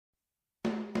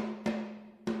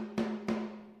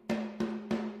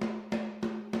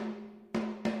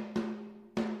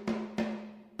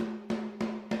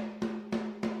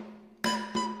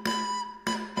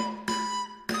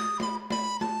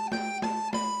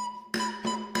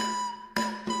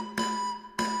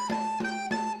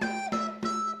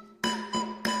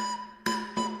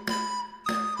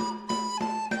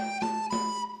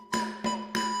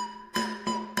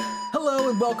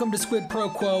welcome to Squid Pro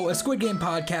Quo, a Squid Game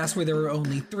podcast where there are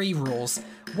only 3 rules.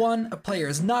 1, a player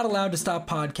is not allowed to stop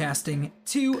podcasting.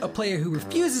 2, a player who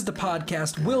refuses to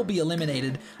podcast will be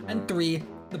eliminated. And 3,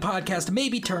 the podcast may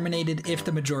be terminated if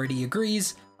the majority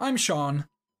agrees. I'm Sean.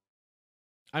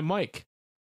 I'm Mike.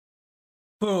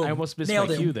 Boom. I almost missed Nailed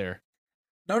my it. cue there.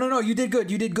 No, you did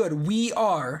good. We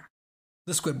are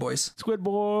the Squid Boys. Squid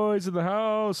Boys in the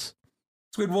house.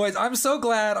 Squid Boys. I'm so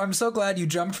glad you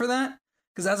jumped for that.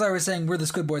 Because as I was saying, we're the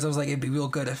Squid Boys. I was like, it'd be real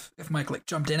good if Mike like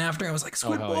jumped in after. I was like,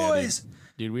 Squid Boys. Yeah,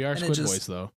 dude, we are Squid Boys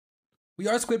though. We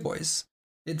are Squid Boys.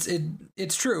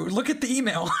 It's true. Look at the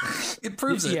email. It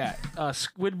proves it. Yeah.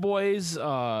 Squid Boys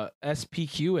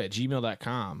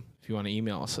spq@gmail.com if you want to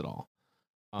email us at all.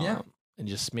 Yeah. And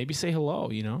just maybe say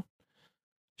hello, you know.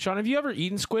 Sean, have you ever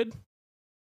eaten squid?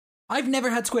 I've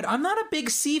never had squid. I'm not a big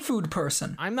seafood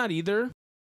person. I'm not either.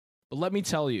 But let me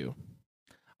tell you,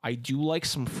 I do like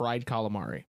some fried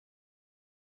calamari.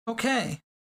 Okay.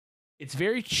 It's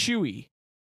very chewy,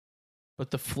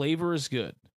 but the flavor is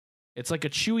good. It's like a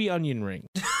chewy onion ring.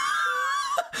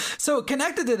 So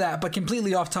connected to that, but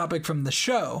completely off topic from the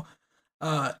show.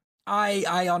 There's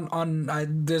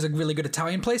a really good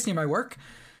Italian place near my work.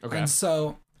 Okay. And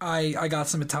so I got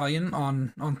some Italian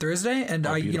on Thursday, and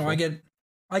I get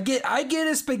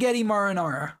a spaghetti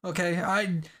marinara.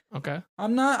 Okay. Okay.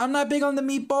 I'm not big on the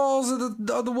meatballs or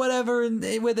the whatever and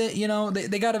with it, you know.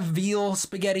 They got a veal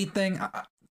spaghetti thing.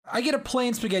 I get a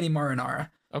plain spaghetti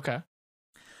marinara. Okay.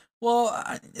 Well,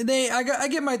 I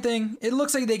get my thing. It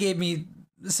looks like they gave me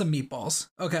some meatballs.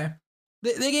 Okay.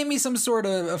 They gave me some sort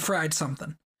of a fried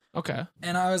something. Okay.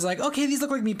 And I was like, okay, these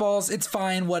look like meatballs. It's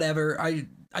fine, whatever. I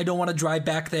don't want to drive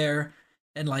back there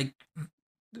and like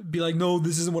be like, no,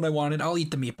 this isn't what I wanted. I'll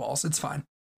eat the meatballs. It's fine.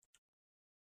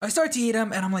 I start to eat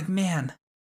them and I'm like, man,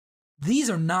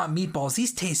 these are not meatballs.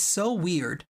 These taste so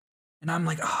weird. And I'm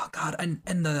like, oh God. And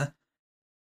the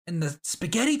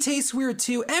spaghetti tastes weird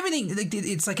too. Everything,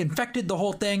 it's like infected the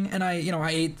whole thing. And I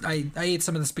ate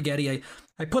some of the spaghetti.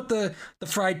 I put the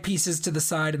fried pieces to the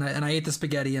side and I ate the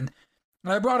spaghetti and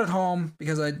I brought it home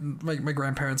because my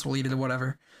grandparents will eat it or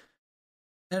whatever.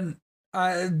 And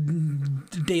a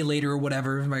day later or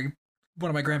whatever, one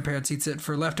of my grandparents eats it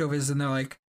for leftovers and they're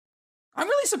like, I'm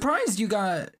really surprised you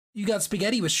got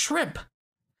spaghetti with shrimp.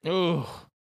 Oh,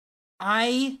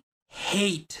 I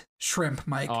hate shrimp,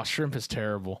 Mike. Oh, shrimp is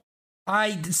terrible.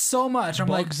 So much. I'm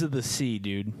like, bugs of the sea,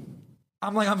 dude.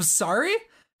 I'm like, I'm sorry?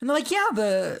 And they're like, yeah,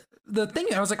 the thing.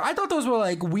 I was like, I thought those were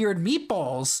like weird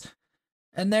meatballs.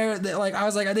 And they're like, I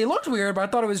was like, they looked weird, but I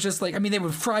thought it was just like, I mean, they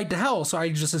were fried to hell, so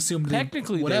I just assumed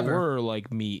technically they were like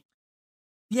meat.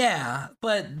 Yeah,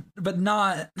 but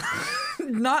not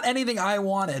not anything I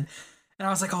wanted. And I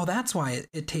was like, oh, that's why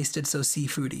it tasted so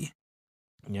seafoody.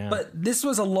 Yeah. But this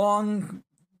was a long,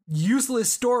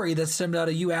 useless story that stemmed out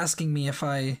of you asking me if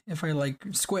I like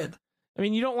squid. I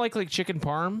mean, you don't like chicken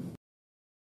parm?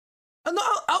 No,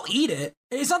 I'll eat it.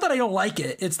 It's not that I don't like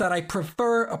it. It's that I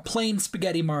prefer a plain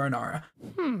spaghetti marinara.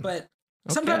 But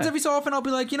sometimes every so often I'll be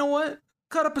like, you know what?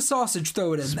 Cut up a sausage,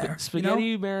 throw it in there.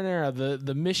 Spaghetti marinara,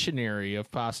 the missionary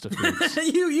of pasta foods.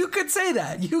 You could say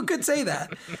that. You could say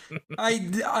that.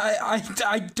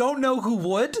 I don't know who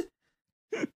would.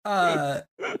 I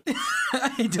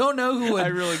don't know who would. I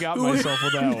really got myself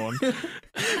with that one.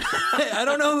 I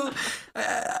don't know.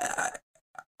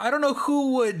 I don't know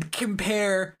who would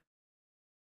compare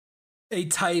a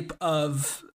type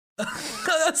of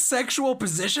a sexual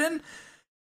position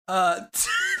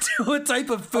to a type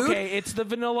of food. Okay, it's the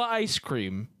vanilla ice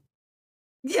cream.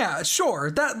 Yeah, sure.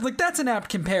 That's an apt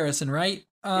comparison, right?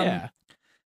 Yeah.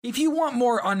 If you want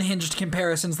more unhinged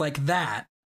comparisons like that,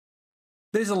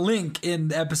 there's a link in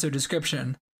the episode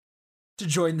description to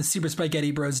join the Super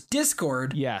Spaghetti Bros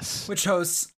Discord. Yes. Which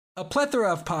hosts a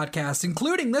plethora of podcasts,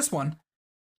 including this one,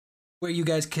 where you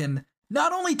guys can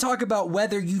not only talk about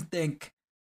whether you think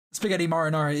spaghetti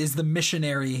marinara is the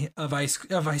missionary of ice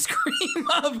cream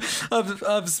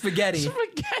of spaghetti.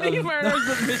 Spaghetti marinara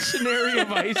is the missionary of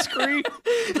ice cream.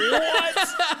 What?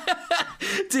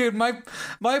 Dude, my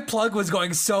plug was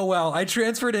going so well. I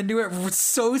transferred into it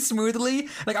so smoothly.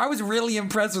 Like I was really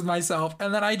impressed with myself,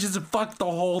 and then I just fucked the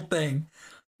whole thing.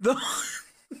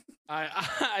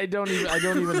 I don't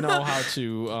even know how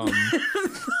to.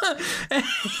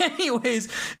 Anyways,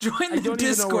 join the Discord. I don't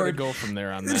even know where to go from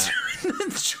there on that.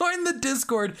 Join the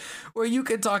Discord where you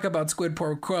can talk about Squid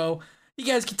Pro Quo. You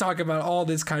guys can talk about all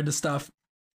this kind of stuff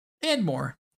and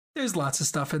more. There's lots of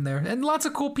stuff in there and lots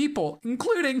of cool people,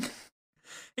 including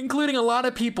a lot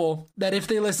of people that if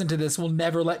they listen to this will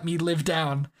never let me live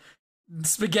down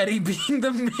Spaghetti being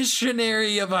the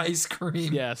missionary of ice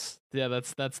cream. Yes. Yeah,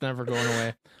 that's never going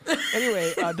away.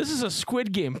 Anyway, this is a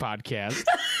Squid Game podcast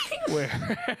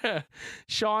where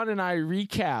Sean and I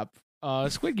recap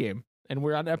Squid Game. And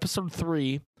we're on episode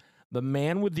 3, The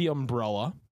Man with the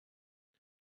Umbrella.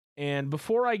 And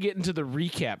before I get into the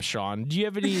recap, Sean, do you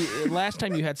have any, last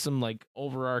time you had some like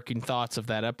overarching thoughts of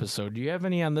that episode. Do you have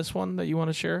any on this one that you want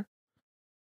to share?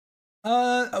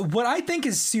 What I think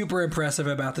is super impressive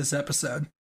about this episode,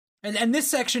 and this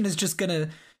section is just gonna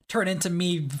turn into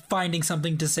me finding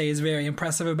something to say is very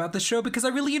impressive about the show because I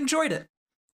really enjoyed it.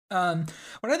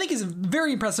 What I think is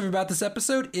very impressive about this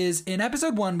episode is in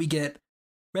episode 1 we get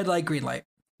red light, green light,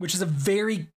 which is a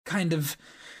very kind of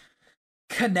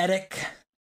kinetic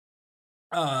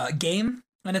game,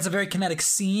 and it's a very kinetic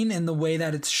scene in the way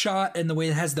that it's shot and the way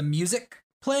it has the music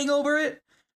playing over it,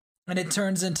 and it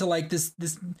turns into like this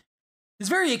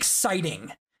very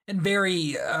exciting and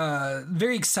very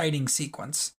exciting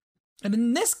sequence. And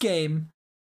in this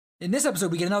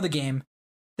episode, we get another game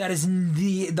that is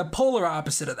the polar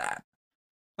opposite of that.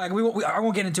 Like I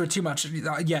won't get into it too much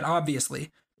yet, obviously.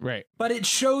 Right. But it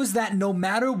shows that no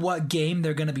matter what game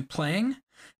they're going to be playing,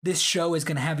 this show is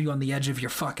going to have you on the edge of your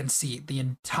fucking seat the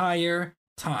entire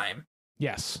time.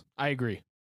 Yes, I agree.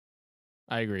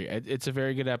 It's a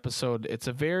very good episode. It's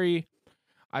a very,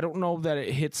 I don't know that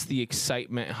it hits the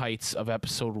excitement heights of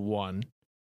episode 1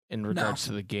 in regards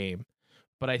to the game,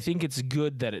 but I think it's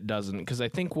good that it doesn't, because I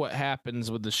think what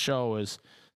happens with the show is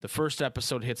the first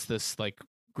episode hits this like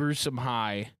gruesome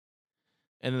high,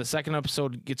 and then the second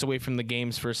episode gets away from the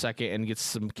games for a second and gets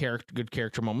some good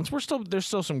character moments. There's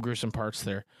still some gruesome parts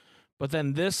there, but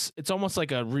then it's almost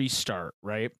like a restart,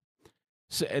 right?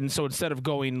 So instead of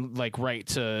going like right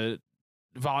to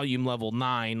volume level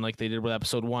 9 like they did with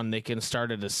episode 1, they can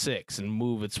start at a 6 and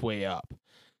move its way up.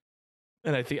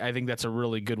 And I think that's a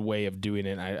really good way of doing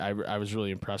it. I was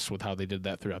really impressed with how they did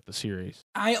that throughout the series.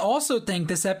 I also think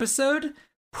this episode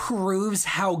proves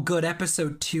how good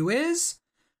episode 2 is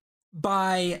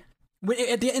by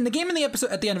at the end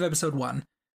of episode 1.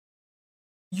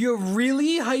 You're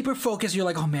really hyper focused. You're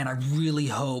like, oh man, I really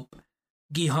hope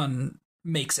Gi-hun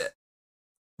makes it,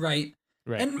 right?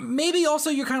 Right. And maybe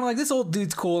also you're kind of like, this old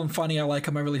dude's cool and funny. I like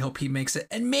him. I really hope he makes it.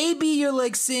 And maybe you're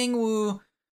like, Songwoo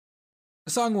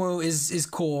is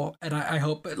cool, and I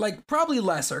hope, like, probably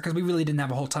lesser because we really didn't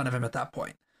have a whole ton of him at that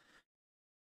point.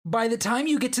 By the time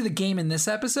you get to the game in this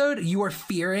episode, you are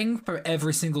fearing for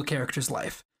every single character's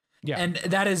life. Yeah. And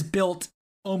that is built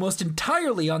almost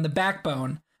entirely on the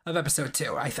backbone of episode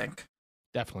 2, I think.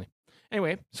 Definitely.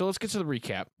 Anyway, so let's get to the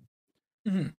recap.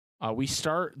 Mm-hmm. We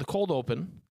start, the cold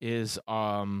open is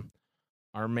our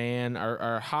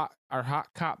hot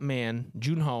cop man,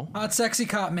 Junho. Hot sexy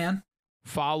cop man.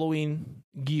 Following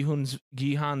Gi-hun's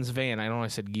van. I don't know, I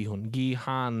said Gi-hun.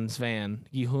 Gi-hun's van.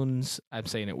 Gi-hun's, I'm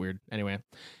saying it weird. Anyway,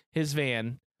 his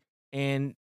van.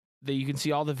 And you can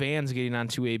see all the vans getting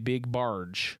onto a big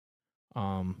barge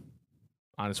on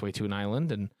its way to an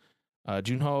island. And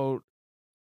Junho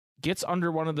gets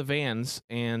under one of the vans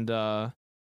and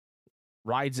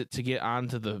rides it to get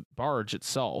onto the barge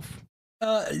itself.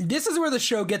 This is where the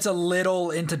show gets a little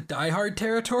into Die Hard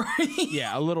territory.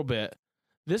 Yeah, a little bit.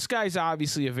 This guy's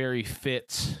obviously a very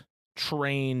fit,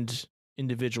 trained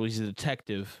individual. He's a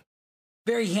detective.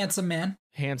 Very handsome man.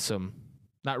 Handsome.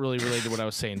 Not really related to what I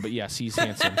was saying, but yes, he's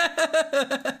handsome.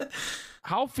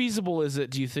 How feasible is it,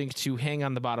 do you think, to hang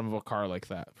on the bottom of a car like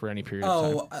that for any period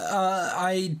of time?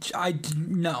 I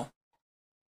no.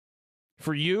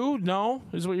 For you, no,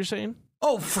 is what you're saying?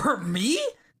 Oh, for me?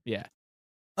 Yeah.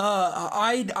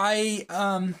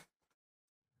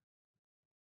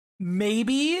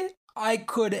 Maybe I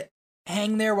could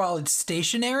hang there while it's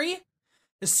stationary.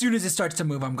 As soon as it starts to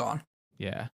move, I'm gone.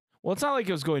 Yeah. Well, it's not like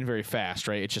it was going very fast,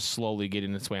 right? It's just slowly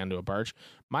getting its way onto a barge.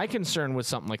 My concern with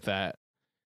something like that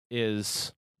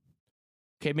is,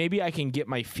 okay, maybe I can get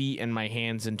my feet and my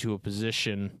hands into a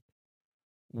position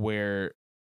where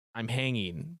I'm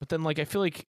hanging. But then, like, I feel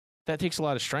like that takes a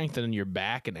lot of strength, and then your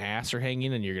back and ass are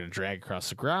hanging, and you're going to drag across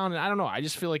the ground. And I don't know. I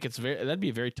just feel like that'd be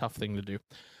a very tough thing to do.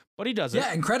 But he does it.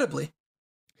 Yeah, incredibly.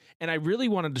 And I really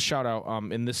wanted to shout out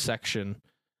in this section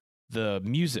the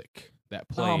music that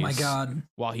plays. Oh my god!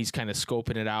 While he's kind of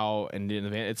scoping it out, and in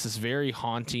the van, it's this very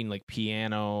haunting like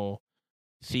piano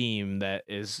theme that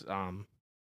is,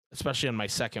 especially on my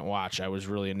second watch, I was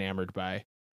really enamored by.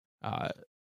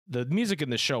 The music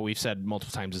in the show, we've said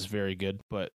multiple times, is very good,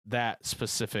 but that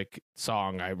specific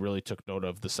song I really took note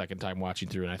of the second time watching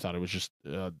through, and I thought it was just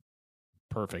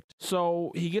perfect.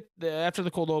 So after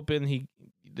the cold open,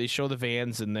 they show the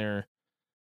vans, and they're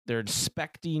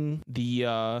inspecting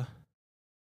the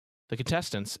the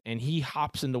contestants, and he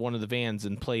hops into one of the vans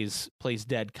and plays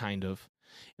dead, kind of.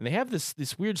 And they have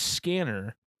this weird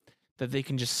scanner that they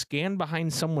can just scan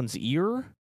behind someone's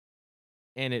ear,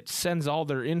 and it sends all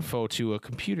their info to a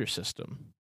computer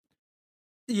system.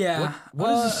 Yeah.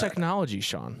 What is this technology,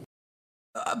 Sean?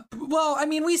 Well, I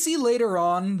mean, we see later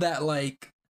on that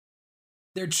like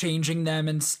they're changing them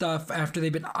and stuff after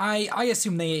they've been. I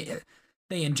assume they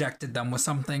injected them with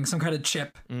something, some kind of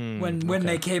chip when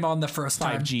they came on the first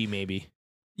time. 5G maybe.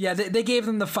 Yeah, they gave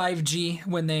them the 5G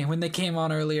when they came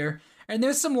on earlier. And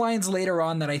there's some lines later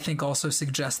on that I think also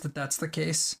suggest that that's the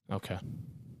case. Okay.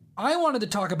 I wanted to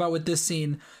talk about with this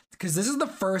scene because this is the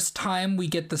first time we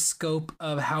get the scope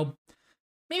of how.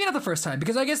 Maybe not the first time,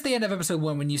 because I guess the end of episode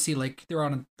 1, when you see like they're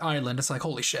on an island, it's like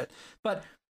holy shit. But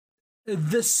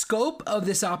the scope of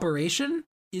this operation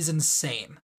is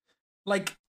insane.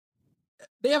 Like,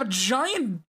 they have a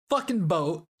giant fucking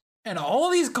boat and all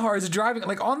these cars driving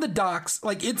like on the docks.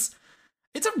 Like it's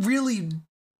a really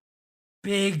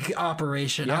big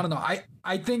operation. Yeah. I don't know.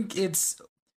 I think it's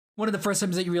one of the first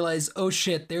times that you realize, oh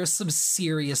shit, there's some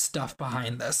serious stuff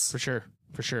behind this. For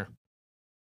sure.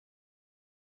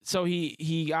 So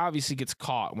he obviously gets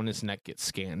caught when his neck gets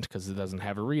scanned because it doesn't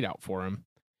have a readout for him.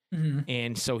 Mm-hmm.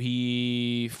 And so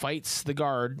he fights the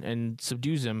guard and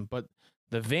subdues him, but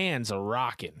the van's a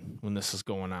rocking when this is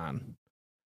going on.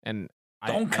 And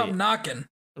don't come knocking.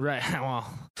 Right.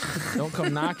 Well, don't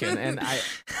come knocking. And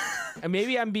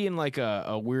maybe I'm being like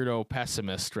a weirdo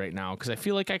pessimist right now because I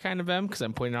feel like I kind of am because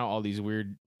I'm pointing out all these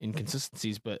weird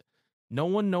inconsistencies, but no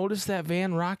one noticed that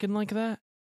van rocking like that.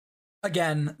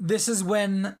 Again, this is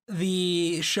when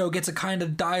the show gets a kind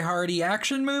of die-hardy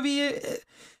action movie.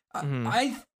 Mm-hmm.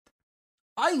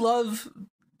 I love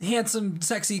handsome,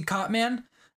 sexy cop man,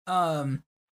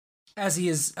 as he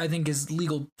is. I think his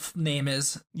legal name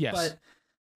is. Yes, but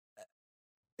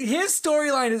his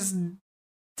storyline is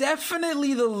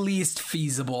definitely the least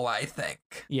feasible. I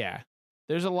think. Yeah,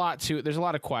 there's a lot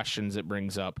of questions it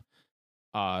brings up.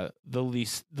 The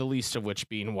least of which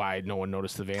being why no one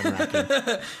noticed the van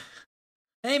rocking.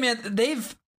 Hey man,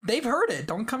 they've heard it.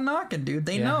 Don't come knocking, dude.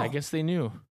 They know. I guess they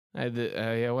knew.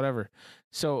 Yeah, whatever.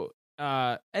 So,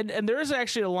 and there is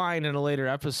actually a line in a later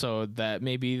episode that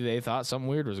maybe they thought something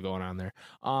weird was going on there.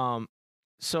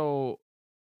 So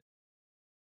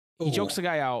he jokes the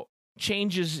guy out,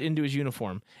 changes into his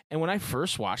uniform, and when I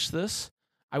first watched this,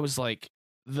 I was like,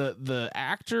 the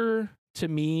actor to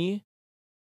me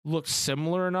looked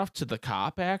similar enough to the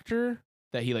cop actor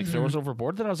that he throws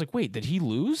overboard that I was like, wait, did he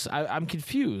lose? I'm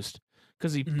confused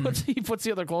because he puts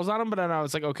the other clothes on him, but then I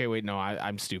was like, okay, wait, no,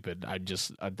 I'm stupid. I'm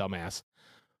just a dumbass.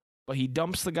 But he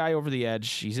dumps the guy over the edge.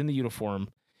 He's in the uniform,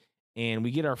 and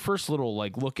we get our first little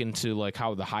look into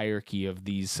how the hierarchy of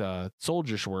these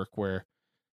soldiers work, where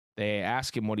they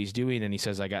ask him what he's doing, and he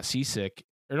says, "I got seasick."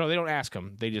 Or no, they don't ask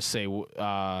him. They just say,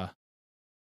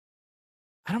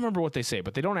 I don't remember what they say,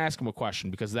 but they don't ask him a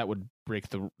question because that would break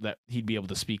that he'd be able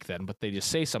to speak then. But they just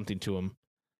say something to him,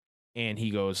 and he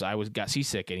goes, got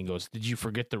seasick," and he goes, "Did you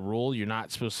forget the rule? You're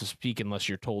not supposed to speak unless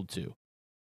you're told to.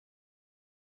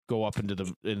 Go up into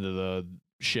the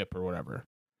ship or whatever."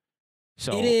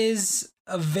 So it is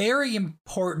a very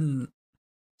important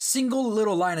single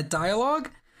little line of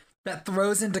dialogue that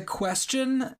throws into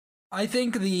question, I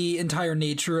think, the entire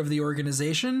nature of the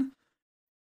organization.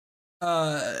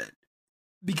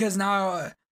 Because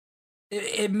now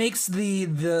it makes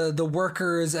the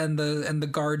workers and the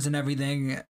guards and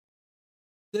everything.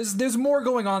 There's more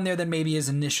going on there than maybe is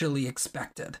initially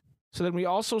expected. So then we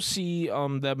also see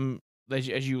them, as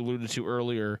you alluded to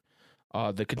earlier,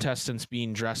 the contestants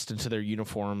being dressed into their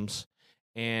uniforms,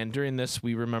 and during this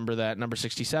we remember that number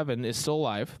 67 is still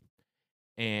alive,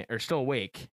 or still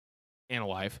awake and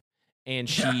alive, and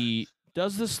she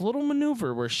does this little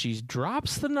maneuver where she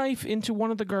drops the knife into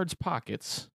one of the guards'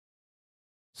 pockets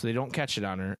so they don't catch it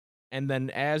on her. And then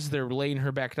as they're laying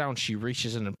her back down, she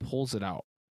reaches in and pulls it out.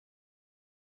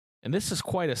 And this is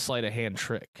quite a sleight of hand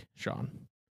trick, Sean.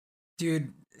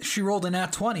 Dude, she rolled a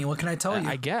nat 20. What can I tell you?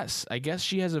 I guess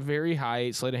she has a very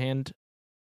high sleight of hand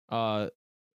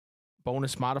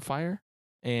bonus modifier.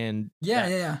 And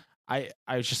yeah. I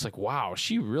was just like, wow,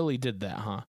 she really did that,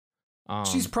 huh?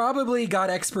 She's probably got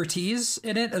expertise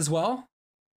in it as well.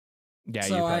 Yeah,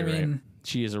 so, you're probably right.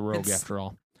 She is a rogue after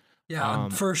all. Yeah,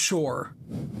 for sure.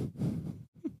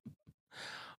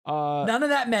 None of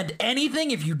that meant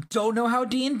anything if you don't know how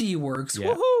D&D works.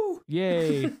 Yeah. Woohoo!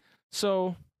 Yay.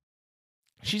 So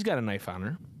she's got a knife on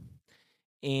her.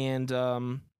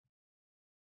 And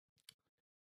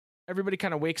everybody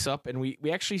kind of wakes up, and we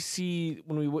actually see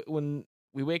when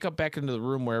we wake up back into the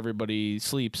room where everybody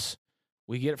sleeps,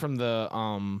 we get from the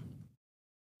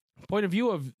point of view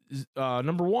of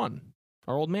number one,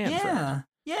 our old man friend.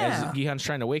 As Gi-hun's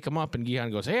trying to wake him up, and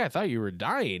Gi-hun goes, "Hey, I thought you were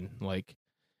dying." Like,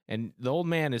 and the old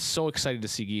man is so excited to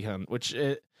see Gi-hun, which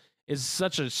is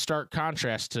such a stark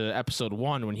contrast to episode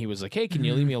 1 when he was like, "Hey, can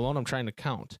you leave me alone? I'm trying to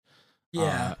count."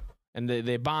 Yeah. And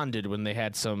they bonded when they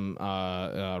had some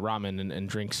ramen and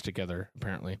drinks together,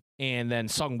 apparently. And then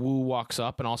Sung-woo walks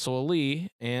up, and also Ali,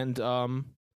 and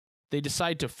they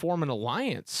decide to form an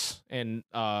alliance. And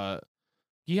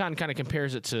Gi-hun kind of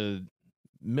compares it to the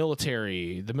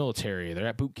military. They're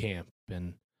at boot camp,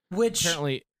 and Which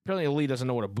apparently Ali doesn't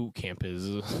know what a boot camp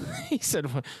is. He said,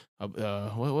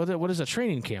 "What is a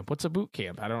training camp? What's a boot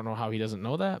camp?" I don't know how he doesn't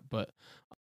know that, but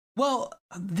well,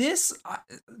 this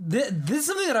is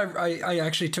something that I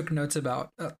actually took notes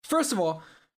about. First of all,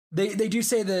 they do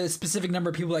say the specific number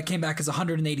of people that came back is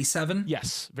 187.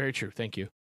 yes, very true. Thank you.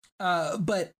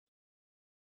 But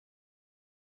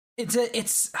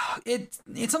it's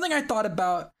something I thought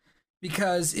about,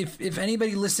 because if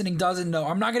anybody listening doesn't know,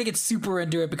 I'm not going to get super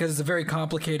into it because it's a very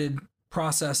complicated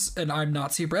process and I'm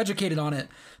not super educated on it.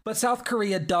 But South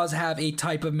Korea does have a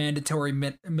type of mandatory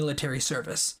military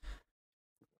service.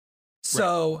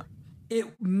 So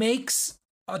it makes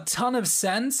a ton of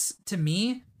sense to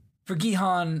me for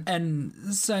Gi-hun and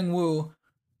Sung-woo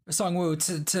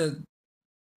to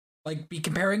like be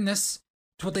comparing this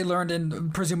to what they learned,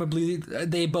 and presumably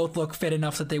they both look fit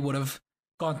enough that they would have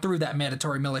gone through that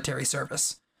mandatory military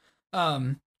service.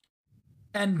 And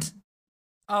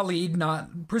Ali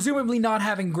presumably not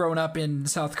having grown up in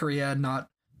South Korea, not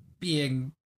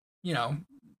being,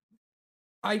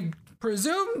 I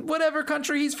presume whatever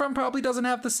country he's from probably doesn't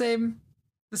have the same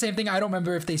thing. I don't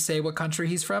remember if they say what country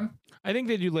he's from. I think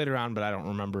they do later on, but I don't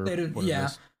remember. They do, what it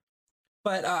is.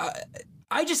 But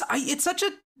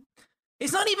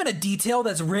it's not even a detail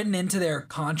that's written into there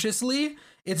consciously.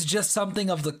 It's just something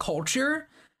of the culture,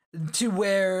 to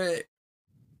where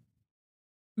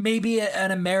maybe an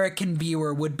American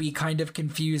viewer would be kind of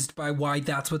confused by why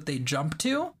that's what they jump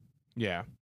to. Yeah.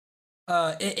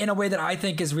 In a way that I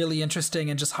think is really interesting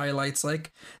and just highlights,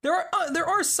 like, there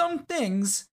are some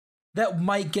things that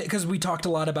might get, because we talked a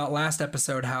lot about last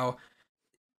episode how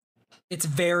it's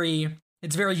very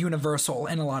universal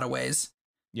in a lot of ways.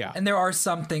 Yeah. And there are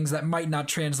some things that might not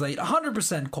translate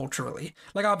 100% culturally.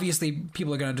 Like, obviously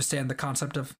people are going to understand the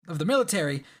concept of the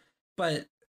military, but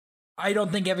I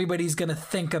don't think everybody's going to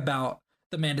think about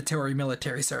the mandatory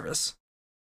military service.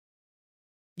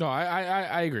 No,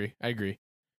 I agree.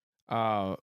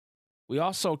 We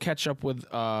also catch up with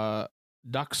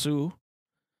Dak-soo,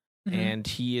 and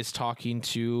he is talking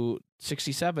to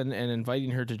 67 and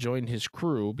inviting her to join his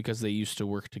crew because they used to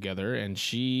work together, and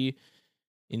she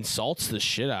insults the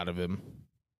shit out of him.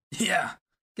 Yeah,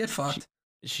 get fucked.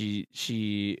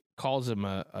 She calls him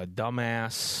a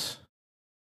dumbass.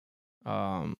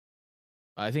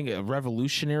 I think a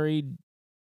revolutionary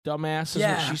dumbass is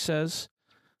what she says.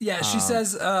 Yeah, she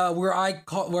says, where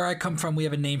I come from, we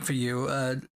have a name for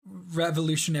you,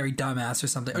 revolutionary dumbass or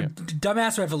something, or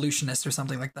dumbass revolutionist or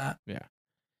something like that. Yeah.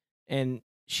 And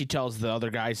she tells the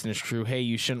other guys in his crew, "Hey,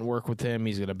 you shouldn't work with him.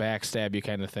 He's going to backstab you,"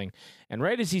 kind of thing. And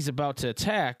right as he's about to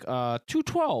attack,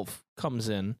 212 comes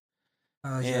in.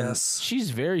 And yes. she's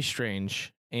very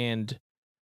strange. And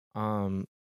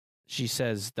she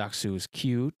says Dak-soo is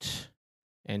cute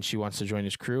and she wants to join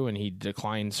his crew, and he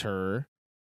declines her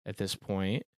at this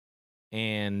point.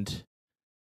 And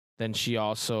then she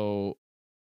also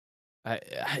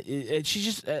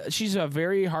she's a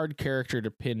very hard character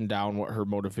to pin down what her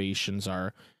motivations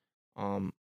are,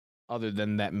 other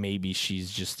than that maybe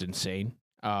she's just insane.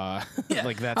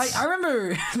 Like that's I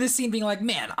remember this scene being like,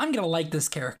 man, I'm gonna like this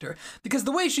character, because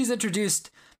the way she's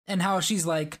introduced and how she's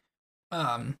like,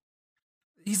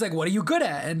 he's like, "What are you good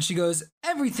at?" And she goes,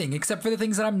 "Everything except for the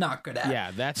things that I'm not good at."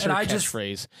 Yeah, that's her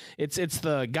catchphrase. It's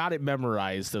the got it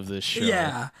memorized of this show.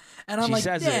 Yeah, and she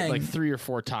says it like 3 or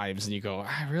 4 times, and you go,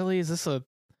 "Really? Is this a?"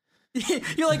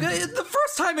 You're like, the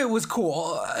first time it was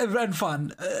cool and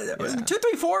fun. 2,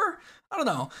 3, 4, I don't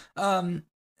know.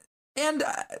 And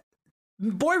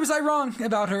boy, was I wrong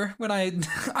about her when I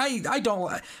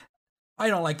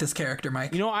don't like this character,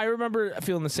 Mike. I remember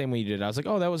feeling the same way you did. I was like,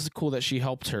 oh, that was cool that she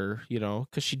helped her,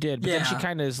 because she did. But then she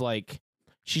kind of is like,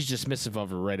 she's dismissive of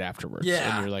her right afterwards.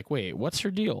 Yeah. And you're like, wait, what's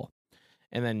her deal?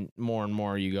 And then more and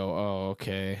more you go, oh,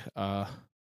 okay.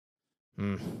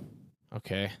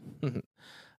 Okay.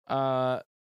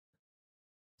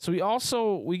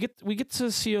 So we get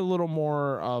to see a little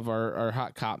more of our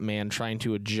hot cop man trying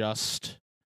to adjust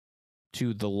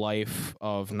to the life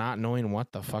of not knowing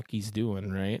what the fuck he's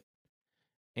doing, right?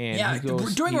 And yeah, he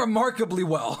goes, doing remarkably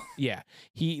well. Yeah.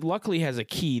 He luckily has a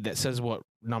key that says what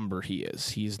number he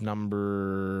is. He's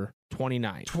number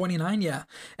 29. 29, yeah.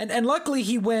 And luckily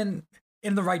he went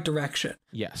in the right direction.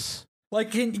 Yes.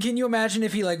 Like, can you imagine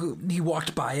if he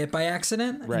walked by it by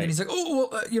accident? Right. And then he's like, oh,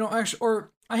 well, actually,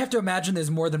 or I have to imagine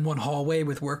there's more than one hallway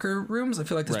with worker rooms. I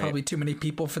feel like there's probably too many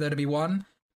people for there to be one.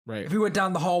 Right. If he went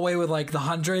down the hallway with like the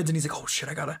hundreds and he's like, oh shit,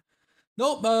 I'm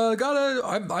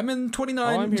in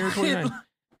 29. Oh, I'm here, 29.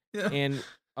 Yeah. And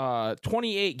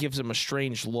 28 gives him a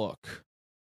strange look.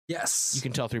 Yes. You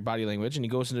can tell through body language. And he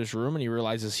goes into his room and he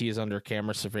realizes he is under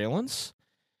camera surveillance.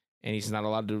 And he's not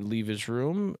allowed to leave his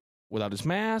room without his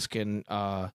mask. And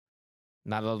not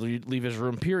allowed to leave his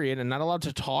room, period. And not allowed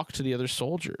to talk to the other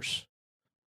soldiers.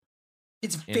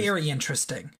 It's very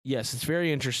interesting. Yes, it's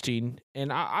very interesting.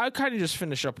 And I kind of just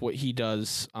finish up what he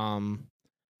does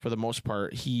for the most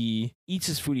part. He eats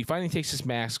his food. He finally takes his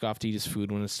mask off to eat his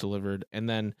food when it's delivered. And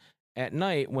then at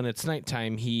night, when it's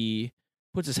nighttime, he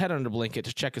puts his head under a blanket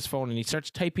to check his phone, and he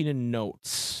starts typing in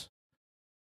notes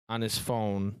on his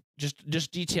phone,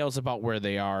 just details about where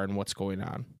they are and what's going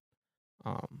on.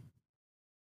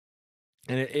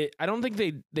 And I don't think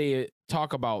they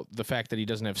talk about the fact that he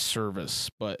doesn't have service,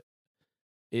 but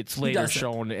it's later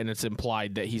shown and it's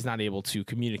implied that he's not able to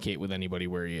communicate with anybody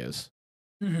where he is.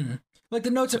 Mm-hmm. Like the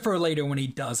notes are for later when he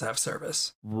does have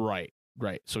service. Right.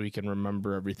 So he can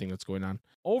remember everything that's going on.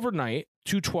 Overnight,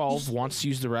 212 wants to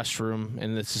use the restroom,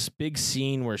 and it's this big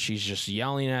scene where she's just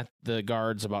yelling at the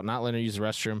guards about not letting her use the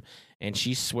restroom, and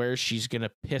she swears she's going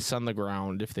to piss on the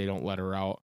ground if they don't let her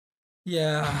out.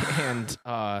 Yeah.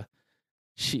 And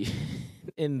she,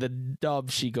 in the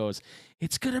dub, she goes,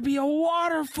 "It's going to be a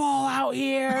waterfall out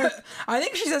here." I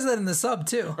think she says that in the sub,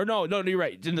 too. Or no, you're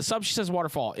right. In the sub, she says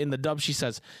waterfall. In the dub, she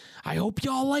says, "I hope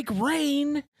y'all like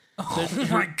rain." Oh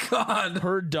my God.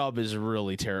 Her dub is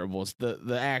really terrible.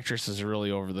 The actress is really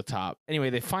over the top.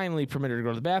 Anyway, they finally permit her to go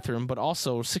to the bathroom, but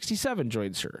also 67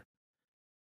 joins her,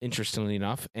 interestingly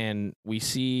enough. And we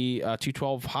see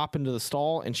 212 hop into the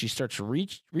stall, and she starts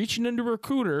reaching into her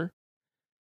cooter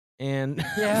and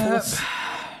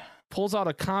pulls out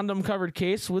a condom-covered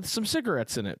case with some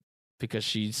cigarettes in it because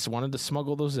she wanted to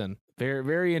smuggle those in. Very,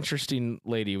 very interesting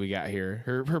lady we got here.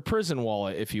 Her prison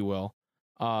wallet, if you will.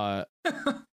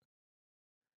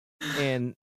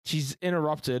 And she's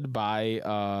interrupted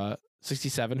by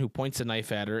 67, who points a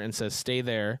knife at her and says, "Stay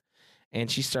there." And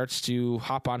she starts to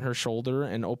hop on her shoulder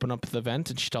and open up the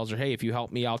vent. And she tells her, "Hey, if you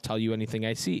help me, I'll tell you anything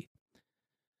I see."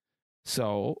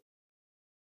 So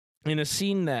in a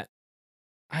scene that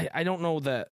I don't know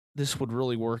that this would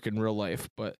really work in real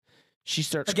life, but she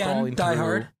starts crawling Die through.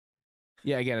 Hard.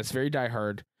 Yeah, again, it's very Die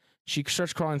Hard. She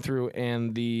starts crawling through,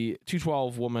 and the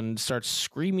 212 woman starts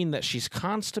screaming that she's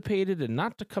constipated and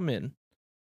not to come in.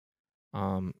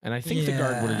 And I think the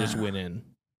guard would have just went in.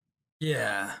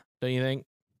 Yeah. Don't you think?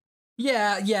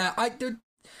 Yeah. The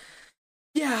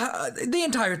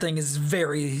entire thing is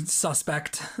very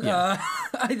suspect. Yeah.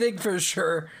 I think for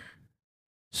sure.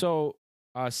 So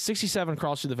 67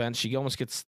 crawls through the vent. She almost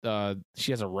gets,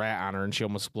 she has a rat on her, and she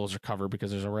almost blows her cover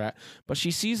because there's a rat. But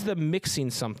she sees them mixing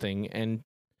something, and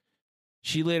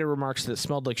she later remarks that it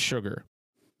smelled like sugar.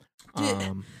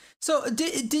 So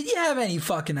did you have any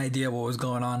fucking idea what was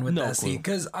going on with that scene?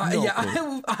 Because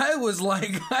I was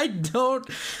like, I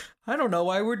don't know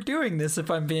why we're doing this, if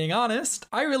I'm being honest.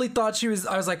 I really thought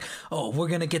I was like, oh, we're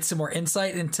going to get some more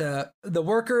insight into the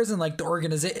workers and like the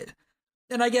organization.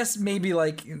 And I guess maybe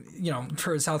like,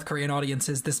 for South Korean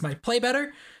audiences, this might play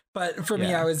better. But for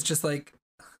me, I was just like,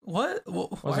 what?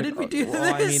 Why did we do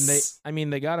this? I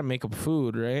mean, they got to make up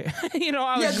food, right?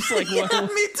 I was just like, what? Yeah,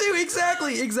 me too.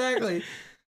 Exactly.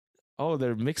 Oh,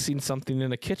 they're mixing something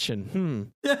in a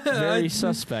kitchen. Very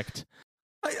suspect.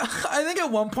 I think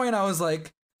at one point I was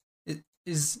like,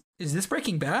 is this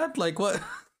Breaking Bad? Like what?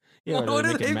 Yeah, are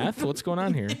they making meth? What's going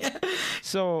on here? Yeah.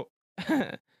 So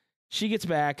she gets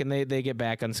back, and they get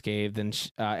back unscathed.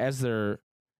 And as they're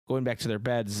going back to their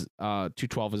beds,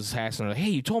 212 is asking her,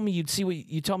 "Hey, you told me you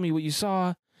tell me what you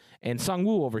saw," and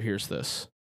Sang-woo overhears this.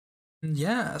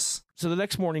 Yes. So the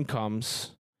next morning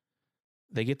comes,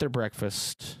 they get their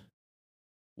breakfast.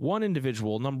 One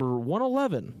individual, number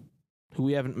 111, who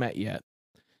we haven't met yet,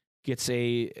 gets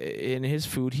in his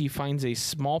food, he finds a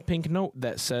small pink note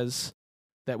that says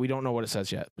that we don't know what it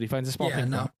says yet, but he finds a small pink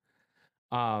note.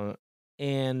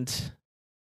 And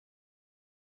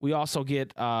we also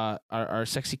get our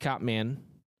sexy cop man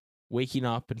waking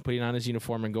up and putting on his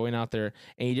uniform and going out there,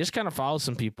 and he just kind of follows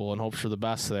some people and hopes for the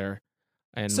best there.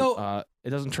 And so,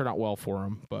 it doesn't turn out well for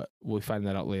him, but we'll find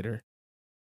that out later.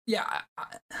 Yeah,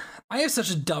 I have such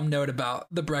a dumb note about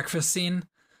the breakfast scene.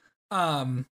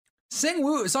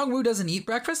 Songwoo doesn't eat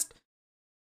breakfast,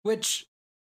 which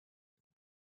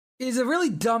is a really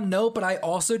dumb note, but I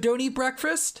also don't eat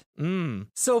breakfast.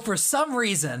 So for some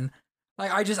reason,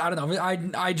 like I don't know,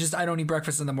 I don't eat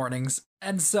breakfast in the mornings.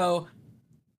 And so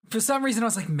for some reason I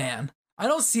was like, man, I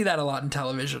don't see that a lot in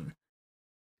television.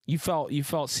 You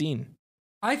felt seen.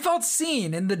 I felt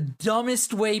seen in the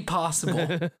dumbest way possible.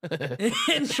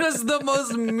 In just the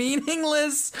most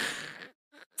meaningless,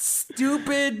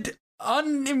 stupid,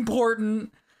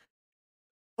 unimportant,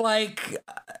 like,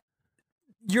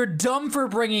 you're dumb for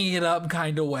bringing it up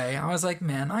kind of way. I was like,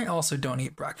 man, I also don't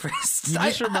eat breakfast. You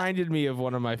just reminded me of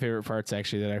one of my favorite parts,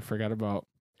 actually, that I forgot about.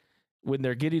 When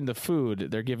they're getting the food,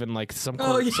 they're given like some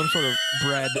sort of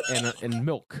bread and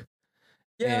milk.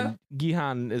 Yeah. And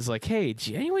Gi-han is like, hey,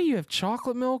 anyway, you have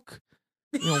chocolate milk?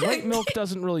 White milk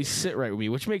doesn't really sit right with me,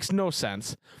 which makes no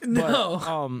sense. No.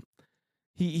 But,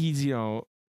 he's, the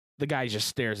guy just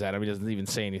stares at him. He doesn't even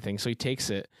say anything. So he takes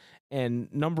it.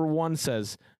 And number one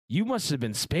says, you must have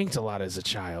been spanked a lot as a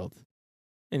child.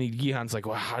 And Gi-han's like,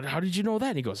 well, how did you know that?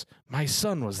 And he goes, my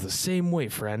son was the same way,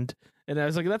 friend. And I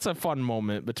was like, that's a fun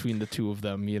moment between the two of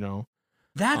them,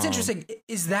 That's interesting.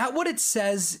 Is that what it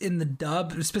says in the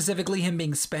dub, specifically him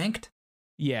being spanked?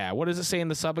 Yeah. What does it say in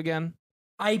the sub again?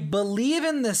 I believe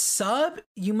in the sub,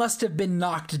 you must have been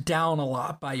knocked down a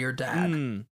lot by your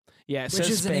dad. Yeah, it which says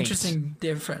is spanked. An interesting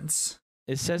difference.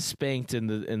 It says spanked in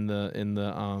the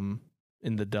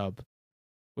dub,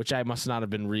 which I must not have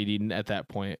been reading at that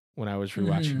point when I was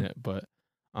rewatching it. But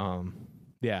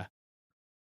yeah.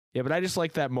 But I just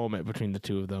like that moment between the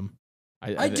two of them.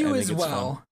 I do as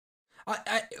well.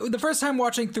 I the first time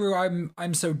watching through,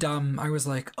 I'm so dumb. I was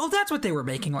like, oh, that's what they were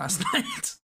making last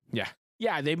night.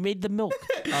 Yeah, they made the milk.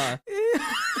 I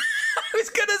was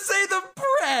gonna say the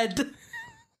bread.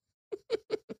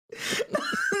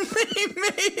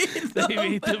 They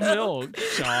made the milk,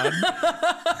 Sean.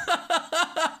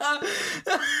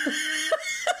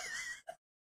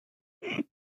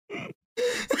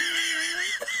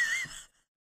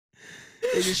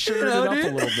 They just sugared it up a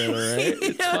little bit, all right?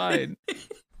 It's fine.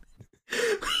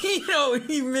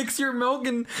 You mix your milk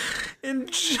in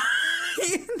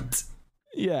giant...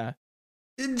 Yeah.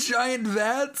 In giant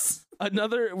vats. We're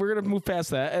going to move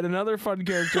past that. And another fun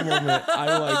character moment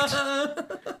I liked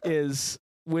is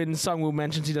when Songwoo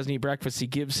mentions he doesn't eat breakfast, he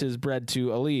gives his bread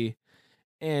to Ali.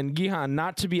 And Gi-han,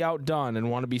 not to be outdone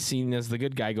and want to be seen as the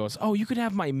good guy, goes, oh, you could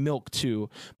have my milk too.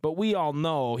 But we all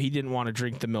know he didn't want to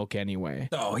drink the milk anyway.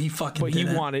 Oh, he fucking But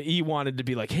didn't. he wanted to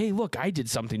be like, hey, look, I did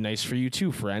something nice for you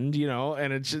too, friend.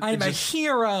 And it's just... I'm a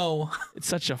hero. It's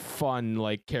such a fun,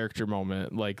 like, character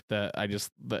moment. Like, that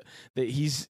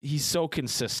he's so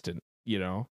consistent,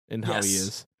 in how he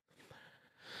is.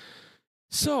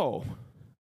 So,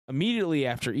 immediately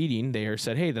after eating, they are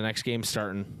said, hey, the next game's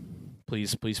starting.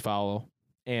 Please follow.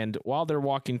 And while they're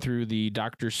walking through the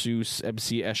Dr. Seuss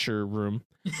MC Escher room,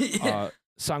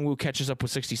 Songwoo catches up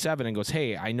with 67 and goes,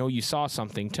 hey, I know you saw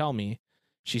something. Tell me.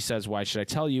 She says, why should I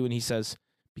tell you? And he says,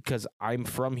 because I'm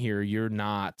from here, you're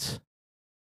not.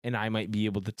 And I might be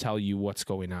able to tell you what's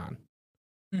going on.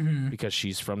 Because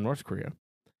she's from North Korea.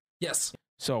 Yes.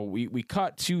 So we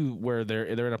cut to where they're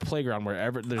in a playground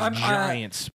wherever there's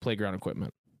giant playground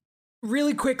equipment.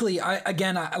 Really quickly,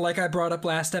 like I brought up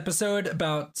last episode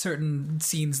about certain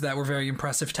scenes that were very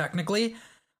impressive technically.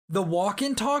 The walk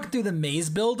and talk through the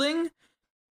maze building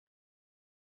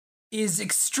is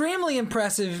extremely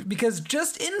impressive because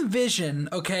just envision,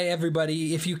 okay,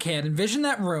 everybody, if you can, envision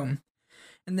that room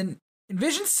and then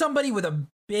envision somebody with a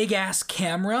big ass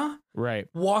camera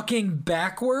walking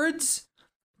backwards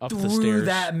through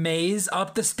that maze,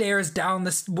 up the stairs, down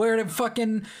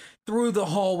through the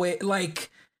hallway, like...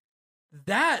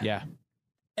 That,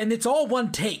 and it's all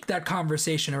one take, that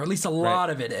conversation, or at least a lot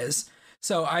of it is.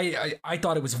 So I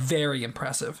thought it was very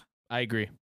impressive. I agree.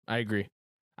 I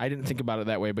didn't think about it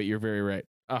that way, but you're very right.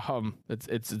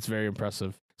 It's very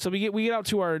impressive. So we get out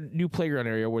to our new playground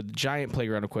area with giant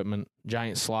playground equipment,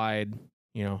 giant slide,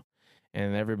 and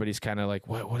everybody's kind of like,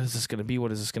 what is this going to be?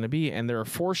 What is this going to be? And there are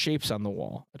 4 shapes on the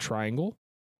wall: a triangle,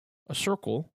 a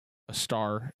circle, a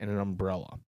star, and an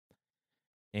umbrella.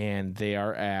 And they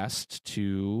are asked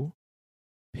to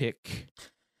pick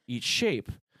each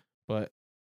shape. But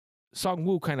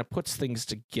Songwoo kind of puts things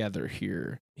together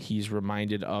here. He's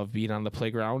reminded of being on the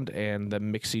playground and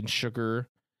them mixing sugar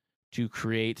to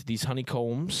create these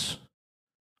honeycombs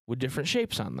with different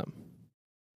shapes on them.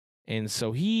 And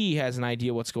so he has an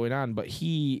idea what's going on, but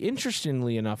he,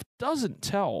 interestingly enough, doesn't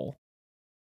tell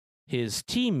his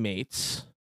teammates.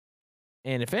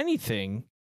 And if anything...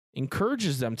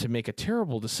 encourages them to make a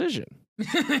terrible decision.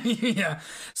 Yeah.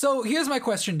 So here's my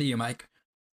question to you, Mike.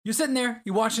 you're sitting there,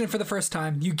 you're watching it for the first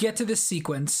time, you get to this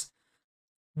sequence.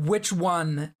 Which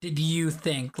one did you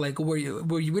think? Like,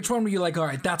 which one were you like, all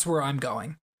right, that's where I'm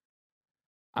going?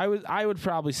 I would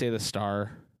probably say the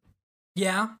star.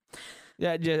 Yeah.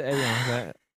 Yeah,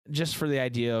 just for the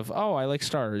idea of, oh, I like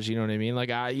stars, you know what I mean? Like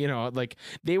like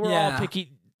they were all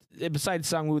picking, besides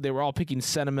Sang-woo, they were all picking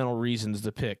sentimental reasons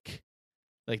to pick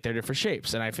like their different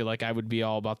shapes, and I feel like I would be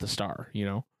all about the star, you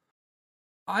know?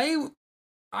 I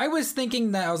was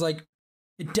thinking that I was like,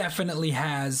 it definitely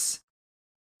has.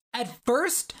 At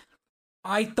first,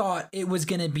 I thought it was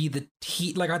gonna be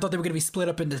I thought they were gonna be split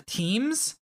up into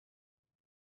teams.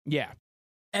 Yeah.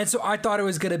 And so I thought it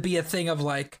was gonna be a thing of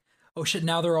like, oh shit,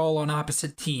 now they're all on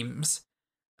opposite teams.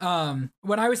 When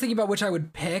I was thinking about which I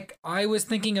would pick, I was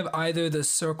thinking of either the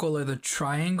circle or the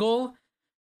triangle,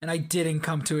 and I didn't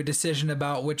come to a decision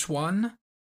about which one.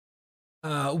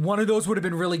 One of those would have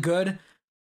been really good.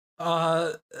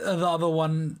 The other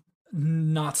one,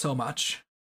 not so much.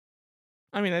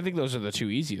 I mean, I think those are the two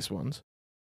easiest ones.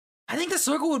 I think the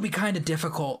circle would be kind of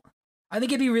difficult. I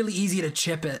think it'd be really easy to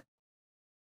chip it.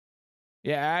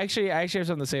 Yeah, I actually have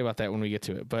something to say about that when we get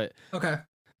to it. But okay,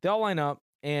 they all line up,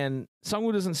 and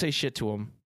Sang-woo doesn't say shit to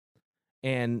him,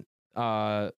 and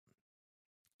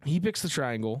he picks the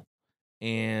triangle,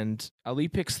 and Ali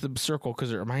picks the circle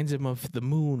because it reminds him of the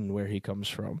moon where he comes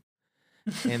from,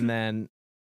 and then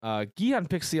Gi-hun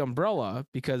picks the umbrella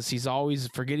because he's always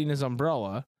forgetting his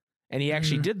umbrella, and he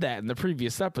actually did that in the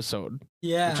previous episode.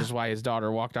 Yeah, which is why his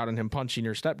daughter walked out on him punching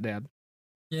her stepdad.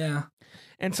 Yeah,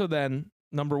 and so then.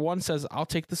 Number one says, I'll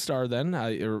take the star then.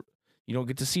 You don't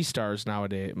get to see stars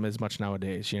nowadays as much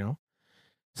nowadays, you know?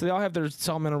 So they all have their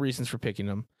sentimental reasons for picking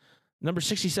them. Number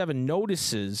 67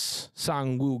 notices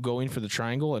Sang-woo going for the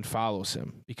triangle and follows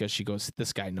him because she goes,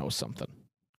 this guy knows something.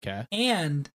 Okay.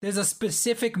 And there's a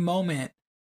specific moment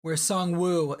where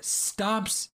Sang-woo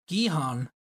stops Gi-hun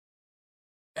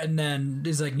and then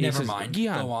is like, never mind.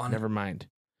 Gi-hun, go on. Never mind.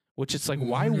 Which it's like,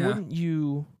 why wouldn't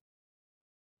you...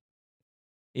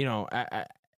 You know, I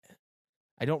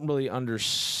don't really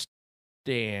understand.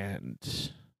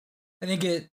 I think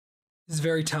it is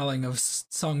very telling of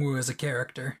Sang-woo as a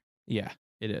character. Yeah,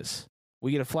 it is.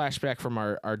 We get a flashback from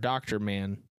our doctor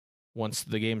man once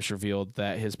the game's revealed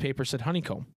that his paper said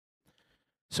honeycomb.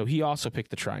 So he also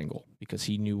picked the triangle because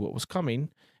he knew what was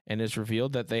coming, and is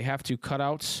revealed that they have to cut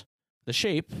out the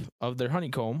shape of their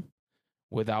honeycomb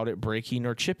without it breaking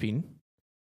or chipping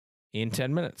in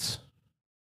 10 minutes.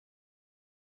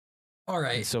 All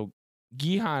right. And so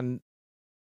Gi-hun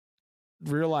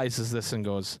realizes this and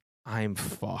goes, I'm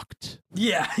fucked.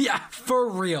 Yeah, for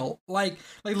real. Like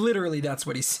literally that's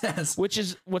what he says. Which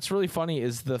is what's really funny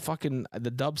is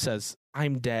the dub says,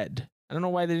 I'm dead. I don't know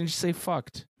why they didn't just say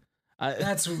fucked.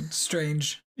 That's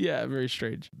strange. Yeah, very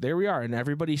strange. There we are, and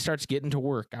everybody starts getting to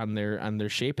work on their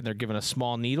shape, and they're given a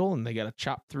small needle, and they got to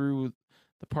chop through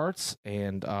the parts.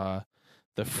 And the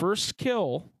first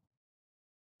kill.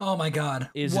 Oh my god!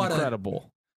 Is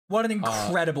incredible. What an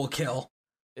incredible kill!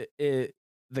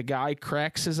 The guy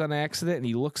cracks his on accident, and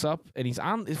he looks up, and he's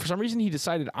on. For some reason, he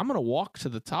decided, I'm gonna walk to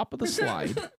the top of the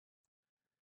slide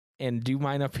and do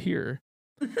mine up here.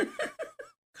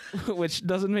 Which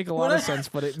doesn't make a lot of sense,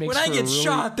 but it makes when I get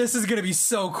shot, this is gonna be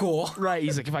so cool. Right?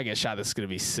 He's like, if I get shot, this is gonna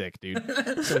be sick, dude.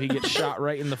 So he gets shot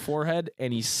right in the forehead,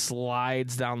 and he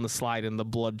slides down the slide, and the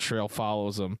blood trail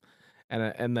follows him,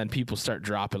 and then people start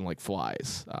dropping like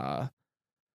flies. I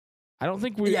don't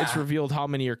think it's revealed how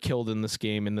many are killed in this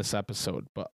game in this episode,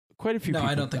 but quite a few. No,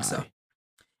 I don't think so.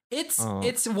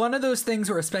 It's one of those things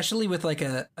where, especially with like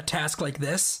a task like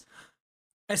this,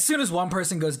 as soon as one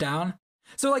person goes down.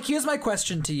 So, like, here's my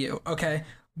question to you, okay?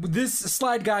 This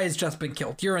slide guy has just been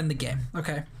killed. You're in the game,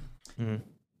 okay? Mm-hmm.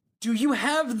 Do you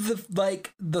have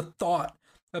the thought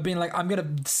of being like, I'm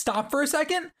gonna stop for a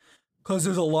second because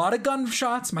there's a lot of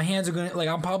gunshots. My hands are gonna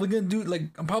I'm probably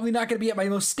not gonna be at my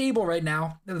most stable right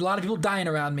now. There's a lot of people dying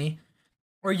around me.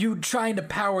 Or are you trying to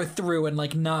power through and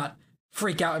like not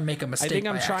freak out and make a mistake? I think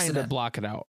I'm trying accident? to block it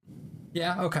out.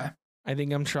 Yeah. Okay. I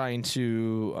think I'm trying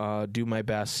to do my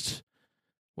best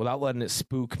without letting it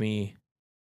spook me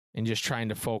and just trying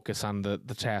to focus on the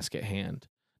task at hand.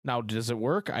 Now, does it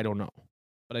work? I don't know.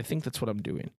 But I think that's what I'm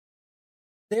doing.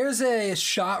 There's a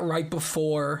shot right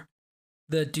before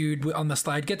the dude on the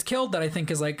slide gets killed that I think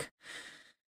is like,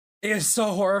 it is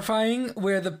so horrifying,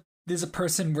 where there's a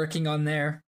person working on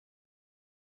their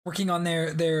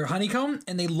honeycomb,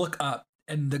 and they look up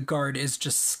and the guard is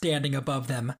just standing above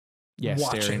them,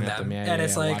 watching them. Yeah, and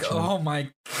it's like, oh my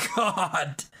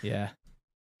God.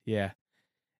 Yeah.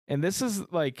 And this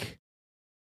is like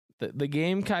the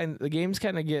game's kind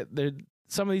of get there.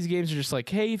 some of these games are just like,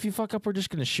 hey, if you fuck up, we're just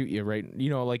gonna shoot you, right? You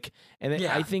know, like, and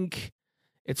Yeah. I think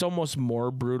it's almost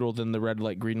more brutal than the red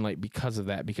light, green light because of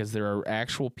that, because there are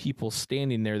actual people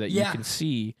standing there that you Yeah. can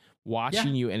see watching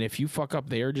Yeah. you, and if you fuck up,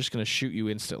 they are just gonna shoot you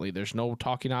instantly. There's no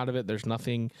talking out of it. There's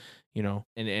nothing, you know,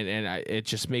 and it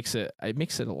just makes it a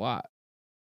lot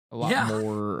Yeah.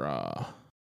 more.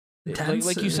 Intense.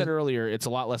 Like you said earlier, it's a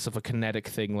lot less of a kinetic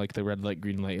thing like the red light,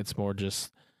 green light. It's more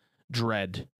just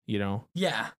dread, you know.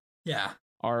 Yeah. Yeah.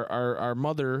 Our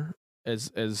mother,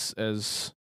 as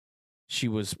she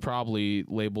was probably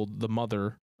labeled the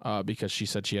mother because she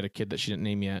said she had a kid that she didn't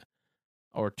name yet,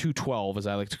 or 212 as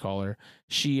I like to call her.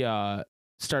 She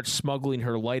starts smuggling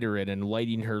her lighter in and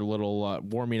lighting her little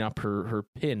warming up her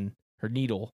pin, her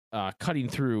needle, cutting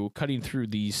through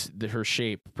her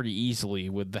shape pretty easily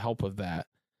with the help of that.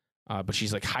 But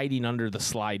she's like hiding under the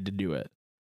slide to do it,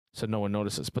 so no one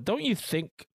notices. But don't you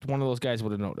think one of those guys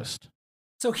would have noticed?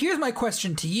 So here's my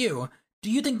question to you.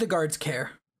 Do you think the guards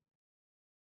care?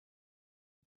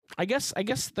 I guess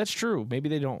that's true. Maybe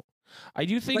they don't. I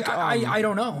do think Like, I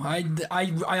don't know.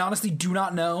 I honestly do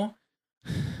not know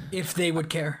if they would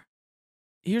care.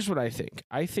 Here's what I think.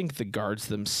 I think the guards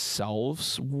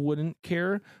themselves wouldn't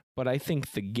care, but I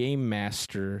think the game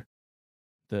master,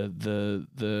 he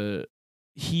The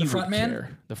would front man?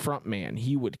 care. The front man,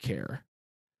 he would care.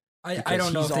 I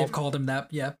don't know if they've called him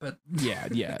that yet, but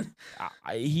Yeah.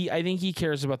 I think he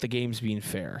cares about the games being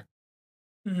fair,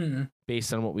 Mhm.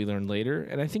 based on what we learned later,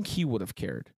 and I think he would have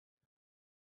cared.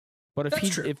 But if That's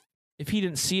true. if he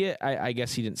didn't see it, I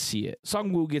guess he didn't see it.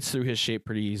 Sung Woo gets through his shape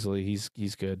pretty easily.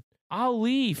 He's good.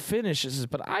 Ali finishes,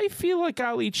 but I feel like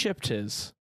Ali chipped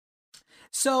his.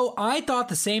 So I thought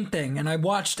the same thing, and I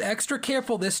watched extra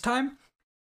careful this time.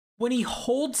 When he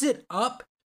holds it up,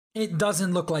 it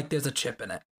doesn't look like there's a chip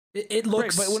in it. It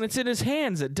looks, right, but when it's in his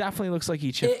hands, it definitely looks like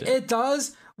he chipped it. It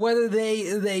does. Whether they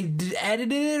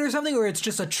edited it or something, or it's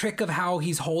just a trick of how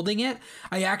he's holding it.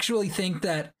 I actually think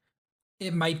that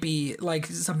it might be like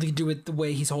something to do with the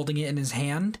way he's holding it in his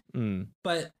hand.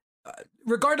 But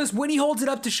regardless, when he holds it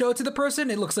up to show it to the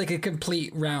person, it looks like a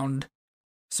complete round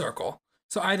circle.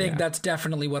 So I think that's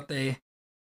definitely what they. I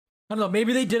don't know.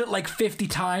 Maybe they did it like 50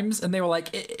 times, and they were like,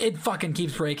 "It fucking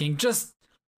keeps breaking. Just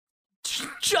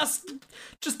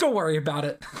don't worry about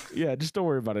it." Yeah, just don't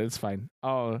worry about it. It's fine.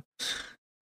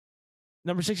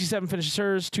 Number 67 finishes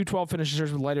hers. 212 finishes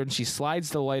hers with lighter, and she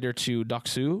slides the lighter to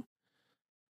Doksu,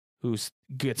 who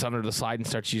gets under the slide and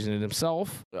starts using it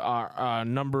himself.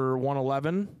 Number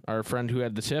 111, our friend who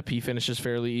had the tip, he finishes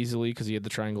fairly easily because he had the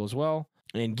triangle as well.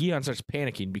 And Gihan starts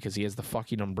panicking because he has the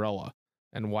fucking umbrella.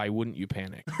 And why wouldn't you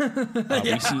panic?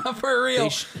 Yeah, for real.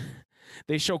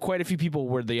 They show quite a few people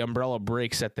where the umbrella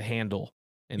breaks at the handle,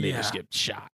 and they just Yeah. get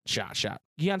shot.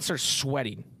 Gihan starts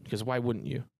sweating because why wouldn't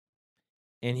you?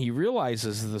 And he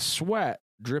realizes the sweat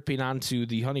dripping onto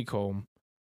the honeycomb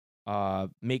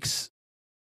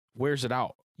wears it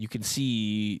out. You can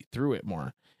see through it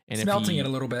more. And It's melting it a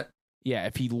little bit. Yeah,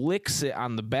 if he licks it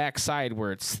on the back side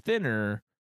where it's thinner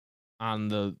on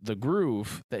the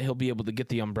groove, that he'll be able to get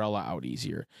the umbrella out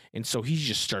easier. And so he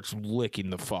just starts licking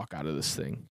the fuck out of this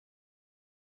thing.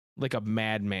 Like a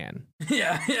madman.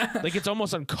 Yeah. Like it's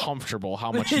almost uncomfortable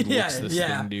how much he licks this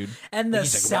thing, dude. And the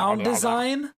He's like, sound "Blah, blah,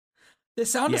 blah."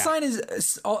 design, design is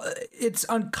it's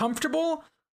uncomfortable,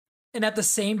 and at the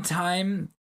same time,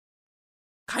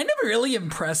 kind of really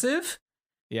impressive.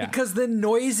 Yeah. Because the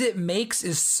noise it makes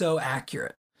is so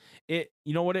accurate. You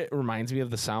know what it reminds me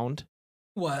of the sound?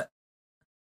 What?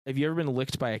 Have you ever been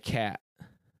licked by a cat?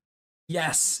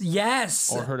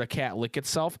 Yes. Or heard a cat lick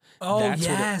itself? Oh, That's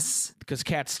yes. Because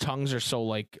cats' tongues are so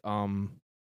like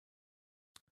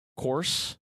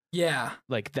coarse. Yeah.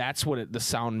 Like that's what the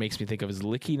sound makes me think of, is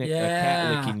licking a Yeah.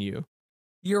 cat licking you.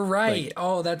 You're right. Like-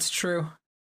 Oh, that's true.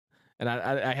 And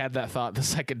I had that thought the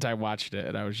second time I watched it,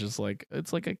 and I was just like,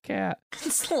 it's like a cat.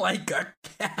 It's like a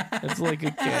cat. It's like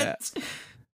a cat.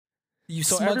 You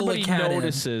So smuggle everybody a cat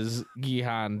notices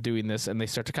Gihan doing this, and they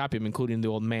start to copy him, including the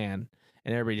old man,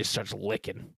 and everybody just starts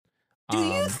licking. Do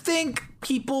you think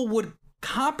people would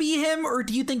copy him, or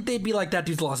do you think they'd be like, that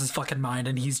dude's lost his fucking mind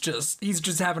and he's just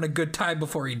having a good time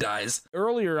before he dies?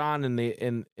 Earlier on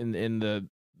in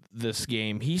this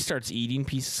game, he starts eating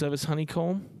pieces of his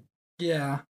honeycomb.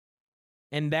 Yeah.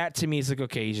 And that to me is like,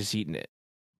 okay, he's just eating it.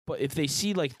 But if they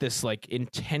see like this like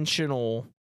intentional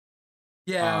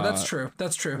Yeah, that's true.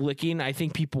 That's true. licking, I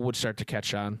think people would start to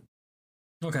catch on.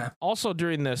 Okay. Also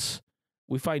during this,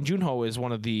 we find Junho is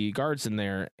one of the guards in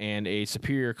there, and a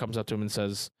superior comes up to him and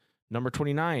says, "Number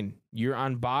 29, you're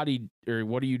on body, or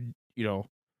what are you,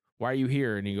 why are you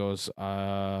here?" And he goes,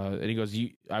 I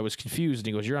was confused. And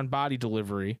he goes, "You're on body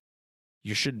delivery.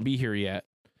 you shouldn't be here yet.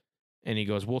 And he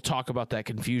goes, we'll talk about that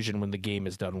confusion when the game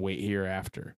is done. Wait here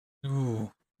after.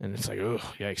 Ooh. And it's like, oh,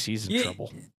 yikes, he's in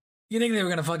trouble. You think they were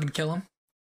going to fucking kill him?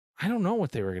 I don't know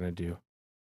what they were going to do.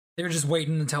 They were just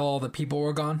waiting until all the people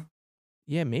were gone?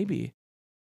 Yeah, maybe.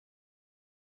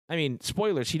 I mean,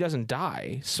 spoilers, he doesn't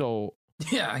die, so...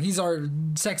 Yeah, he's our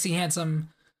sexy, handsome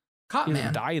cop he man.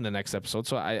 doesn't die in the next episode,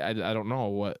 so I don't know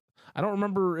what... I don't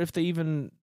remember if they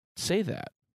even say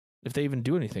that. If they even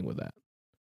do anything with that.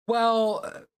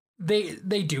 Well...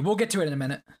 They do. We'll get to it in a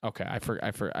minute. Okay, I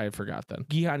forgot then.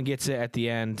 Gi-hun gets it at the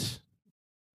end.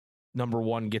 Number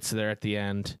 1 gets there at the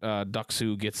end.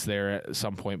 Deok-su gets there at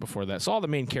some point before that. So all the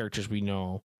main characters we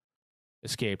know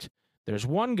escaped. There's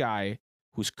one guy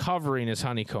who's covering his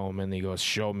honeycomb, and he goes,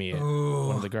 "Show me it." Ooh.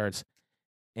 One of the guards,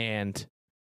 and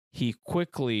he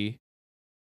quickly,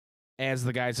 as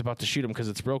the guy's about to shoot him because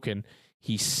it's broken,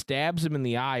 he stabs him in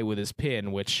the eye with his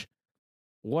pin, which.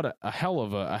 What a hell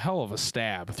of a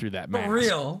stab through that mask.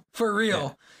 For real.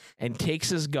 Yeah. And takes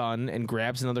his gun and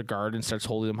grabs another guard and starts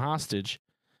holding him hostage.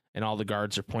 And all the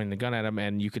guards are pointing the gun at him,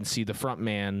 and you can see the front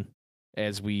man,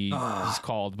 as he's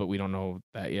called, but we don't know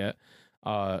that yet,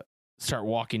 start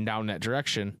walking down that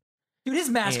direction. Dude, his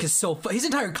mask is so his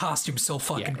entire costume's so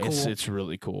fucking cool. It's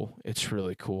really cool. It's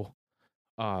really cool.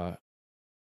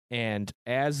 And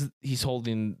as he's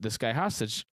holding this guy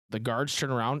hostage, the guards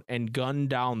turn around and gun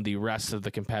down the rest of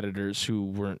the competitors who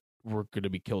were going to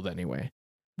be killed anyway.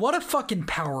 What a fucking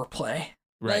power play!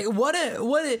 Right.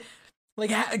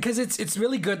 Like because it's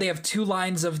really good. They have 2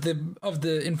 lines of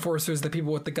the enforcers, the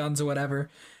people with the guns or whatever,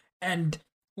 and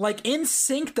like in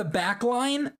sync, the back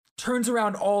line turns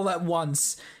around all at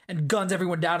once and guns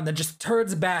everyone down, and then just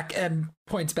turns back and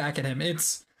points back at him. And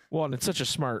it's such a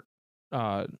smart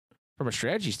from a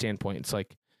strategy standpoint. It's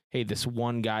like, hey, this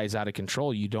one guy's out of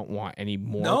control. You don't want any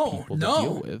more people to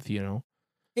deal with, you know?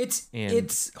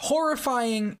 It's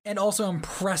horrifying and also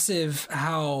impressive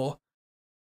how,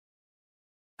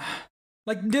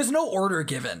 like, there's no order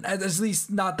given, at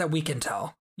least not that we can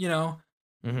tell, you know?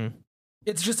 Mm-hmm.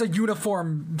 It's just a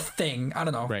uniform thing. I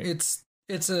don't know. Right. It's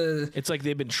like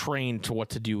they've been trained to what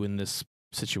to do in this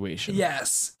situation.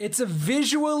 Yes. It's a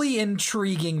visually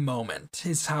intriguing moment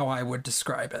is how I would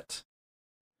describe it.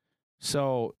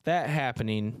 So that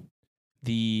happening,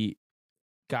 the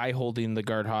guy holding the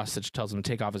guard hostage tells him to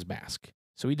take off his mask.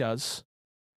 So he does.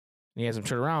 And he has him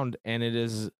turn around, and it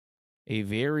is a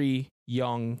very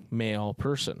young male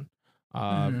person.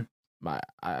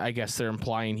 I guess they're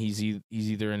implying he's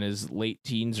either in his late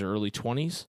teens or early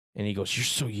 20s. And he goes, "You're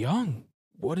so young.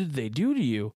 What did they do to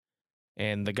you?"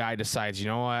 And the guy decides, you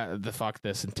know what, the fuck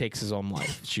this, and takes his own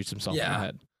life, shoots himself in the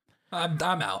head.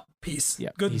 I'm out. Peace.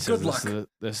 Yeah. Good luck.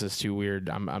 This is too weird.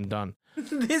 I'm done.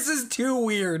 This is too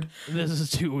weird. This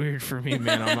is too weird for me,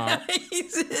 man. I'm out.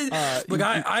 Look,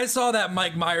 I saw that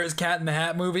Mike Myers Cat in the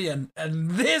Hat movie, and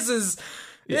this is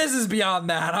beyond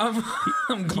that.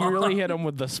 I'm gone. You really hit him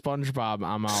with the SpongeBob.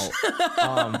 I'm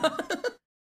out.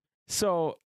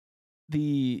 So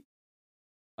the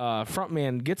front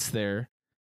man gets there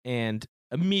and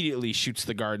immediately shoots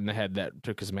the guard in the head that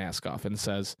took his mask off and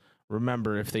says,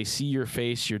 "Remember, if they see your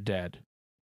face, you're dead."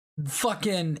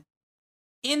 Fucking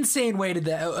insane way to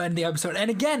end the episode.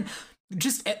 And again,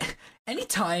 just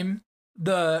anytime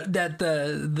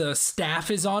the staff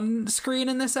is on screen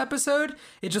in this episode,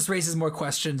 it just raises more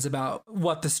questions about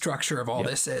what the structure of all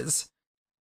this is.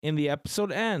 And the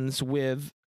episode ends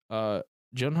with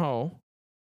Jun-ho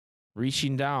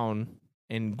reaching down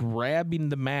and grabbing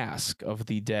the mask of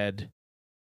the dead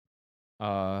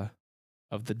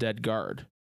guard.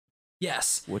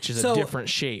 Yes. Which is a different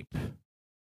shape.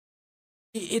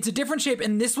 It's a different shape,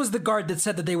 and this was the guard that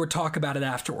said that they would talk about it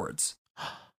afterwards.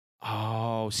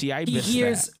 Oh, see, I missed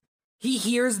that. He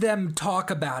hears them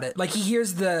talk about it. Like, he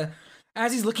hears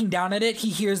as he's looking down at it, he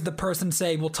hears the person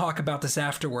say, "We'll talk about this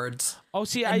afterwards." Oh,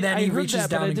 see, and then I he heard reaches that,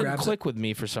 down but it and didn't grabs click with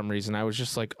me for some reason. I was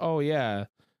just like, oh, yeah.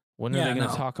 When are they going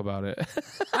to talk about it?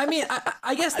 I mean,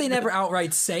 I guess they never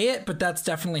outright say it, but that's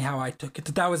definitely how I took it.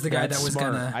 That was the guy that was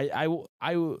smart. gonna.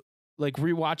 I like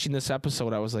rewatching this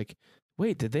episode. I was like,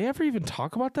 wait, did they ever even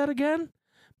talk about that again?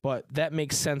 But that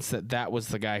makes sense that was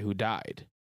the guy who died.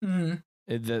 Mm-hmm.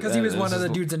 Because he was one of the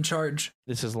dudes in charge.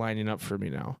 This is lining up for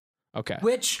me now. Okay.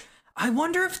 Which I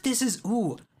wonder if this is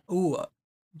I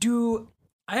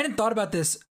hadn't thought about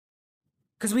this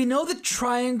because we know the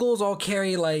triangles all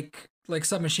carry like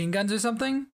submachine guns or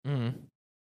something. Mm-hmm.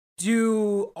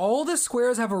 Do all the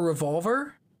squares have a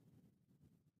revolver?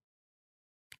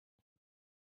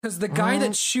 Because the guy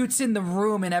that shoots in the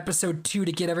room in episode 2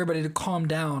 to get everybody to calm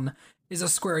down is a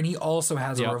square, and he also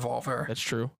has a revolver. That's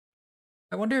true.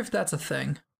 I wonder if that's a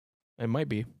thing. It might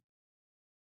be.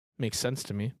 Makes sense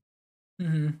to me.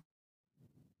 Mm-hmm.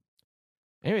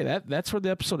 Anyway, that's where the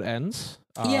episode ends.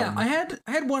 Yeah, I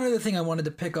had one other thing I wanted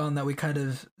to pick on that we kind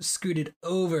of scooted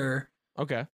over.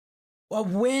 Okay. Well,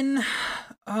 when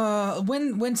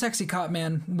Sexy Cop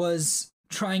Man was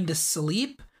trying to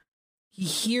sleep, he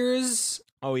hears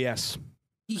Oh yes.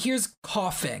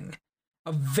 coughing,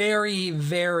 a very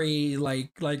very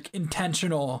like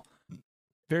intentional,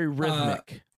 Very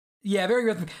rhythmic. yeah, very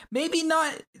rhythmic. Maybe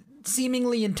not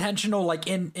seemingly intentional, like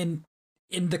in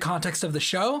the context of the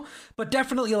show, but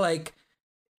definitely like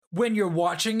when you're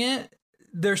watching it,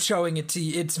 they're showing it to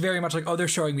you. It's very much like, oh, they're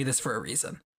showing me this for a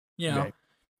reason, you know. Right.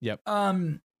 Yep.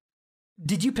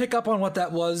 Did you pick up on what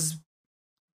that was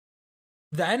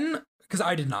then? Because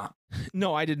I did not.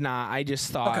 No, I did not. I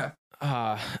just thought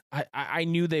I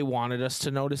knew they wanted us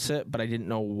to notice it, but I didn't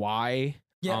know why.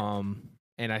 Yeah.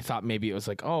 And I thought maybe it was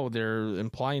like, oh, they're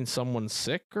implying someone's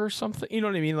sick or something. You know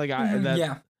what I mean? Like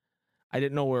Yeah. I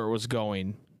didn't know where it was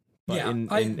going. But Yeah,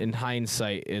 in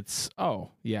hindsight, it's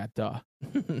duh.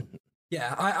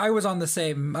 Yeah, I was on the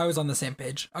same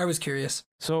page. I was curious.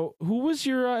 So, who was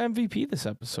your MVP this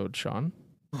episode, Sean?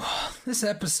 This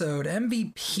episode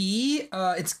MVP,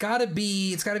 it's got to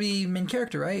be main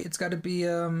character, right? It's got to be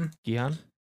Gi-hun?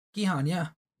 Gi-hun, yeah.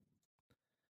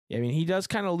 Yeah, I mean, he does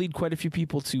kind of lead quite a few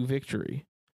people to victory.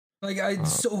 Like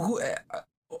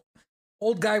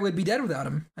old guy would be dead without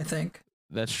him, I think.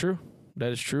 That's true.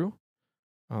 That is true.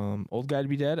 Old guy to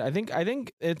be dead. I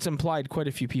think it's implied quite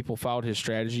a few people followed his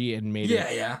strategy and made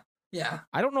it. Yeah.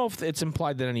 I don't know if it's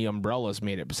implied that any umbrellas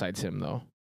made it besides him though.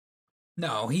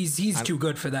 No, he's too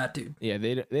good for that, dude. Yeah,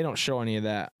 they don't show any of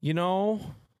that. You know,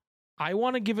 I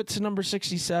want to give it to number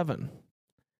 67,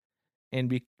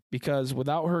 and because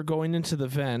without her going into the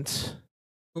vent.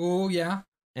 Oh yeah.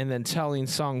 And then telling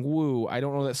Song-woo, I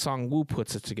don't know that Song-woo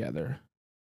puts it together.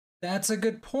 That's a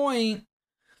good point.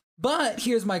 But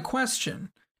here's my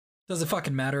question. Does it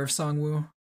fucking matter if Song-woo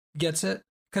gets it?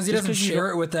 Because he doesn't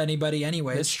share it with anybody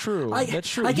anyways. That's true. That's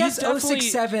true. I guess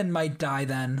 067 might die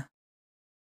then.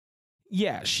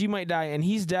 Yeah, she might die, and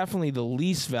he's definitely the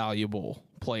least valuable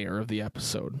player of the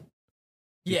episode.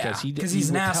 Yeah, because he's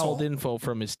an asshole. Withheld info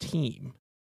from his team.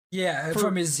 Yeah,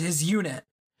 from his unit.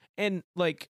 And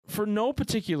like for no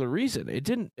particular reason. It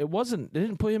didn't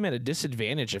put him at a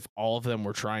disadvantage if all of them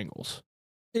were triangles.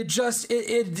 It just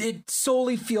it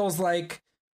solely feels like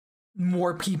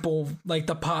more people, like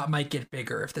the pot might get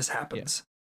bigger if this happens.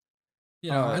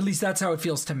 Yeah. You know, at least that's how it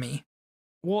feels to me.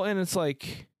 Well, and it's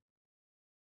like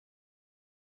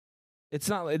it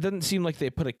doesn't seem like they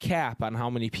put a cap on how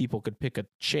many people could pick a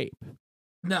shape.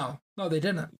 No, they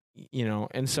didn't. You know,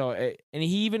 and so and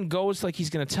he even goes like he's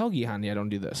gonna tell Gi-hun, yeah, don't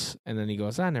do this, and then he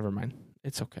goes, never mind,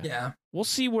 it's okay. Yeah, we'll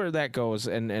see where that goes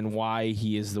and why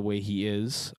he is the way he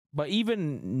is. But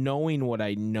even knowing what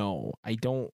I know, I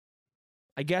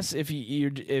guess if you're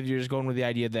just going with the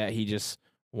idea that he just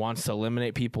wants to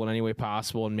eliminate people in any way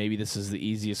possible, and maybe this is the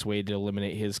easiest way to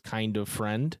eliminate his kind of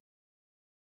friend,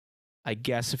 I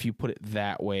guess if you put it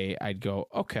that way, I'd go,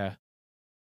 okay.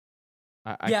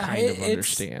 I kind of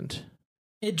understand.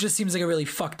 It just seems like a really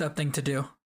fucked up thing to do.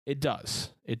 It does,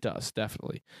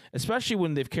 definitely. Especially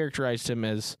when they've characterized him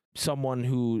as someone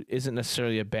who isn't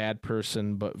necessarily a bad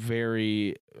person, but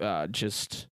very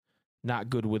just not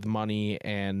good with money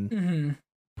and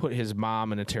put his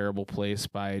mom in a terrible place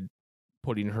by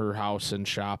putting her house and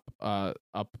shop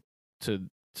up to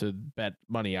bet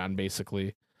money on,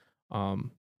 basically. But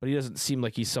he doesn't seem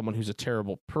like he's someone who's a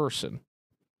terrible person.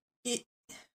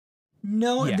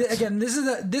 Again, this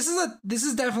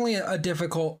is definitely a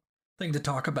difficult thing to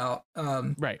talk about.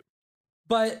 Right.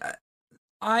 But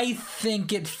I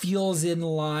think it feels in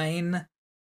line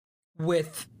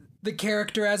with the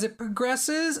character as it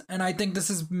progresses, and I think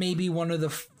this is maybe one of the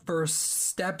first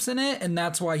steps in it, and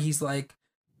that's why he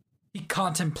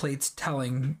contemplates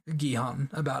telling Gi-hun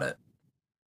about it.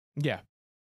 Yeah,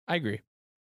 I agree.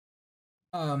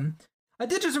 I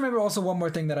did just remember also one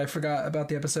more thing that I forgot about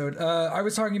the episode. I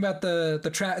was talking about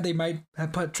the they might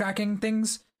have put tracking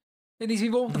things in these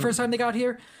people the first time they got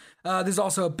here. There's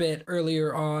also a bit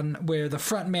earlier on where the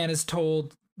front man is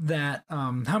told that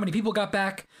how many people got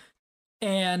back,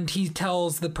 and he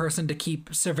tells the person to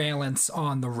keep surveillance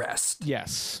on the rest.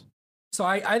 Yes. So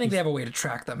I think they have a way to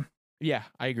track them. Yeah,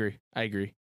 I agree.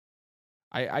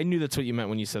 I knew that's what you meant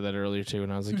when you said that earlier too,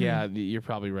 and I was like, yeah, you're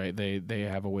probably right. They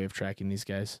have a way of tracking these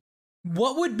guys.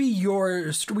 What would be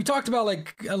we talked about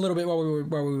like a little bit while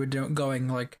we were going,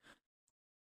 like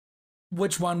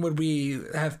which one would we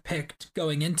have picked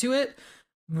going into it?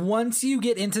 Once you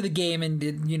get into the game and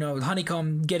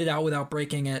honeycomb, get it out without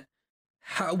breaking it,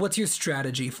 what's your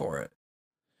strategy for it?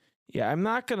 Yeah, I'm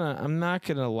not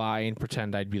gonna lie and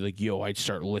pretend I'd be like, yo, I'd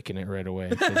start licking it right away.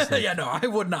 'Cause, like, Yeah, no, I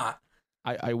would not.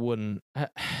 I wouldn't.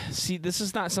 See, this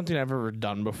is not something I've ever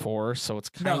done before, so it's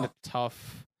kind No. of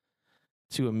tough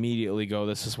to immediately go,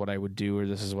 this is what I would do or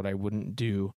this is what I wouldn't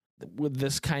do. With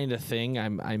this kind of thing,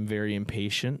 I'm very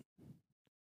impatient.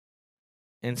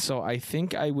 And so I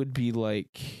think I would be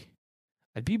like,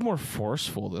 I'd be more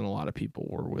forceful than a lot of people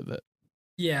were with it.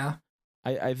 Yeah.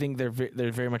 I think they're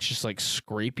very much just like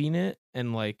scraping it,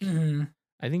 and like Hmm.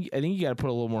 I think you got to put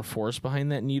a little more force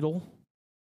behind that needle.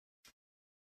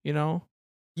 You know?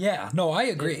 Yeah. No, I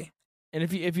agree. And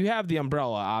if you have the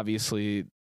umbrella, obviously,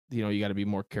 you know, you got to be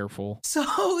more careful. So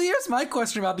here's my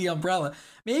question about the umbrella.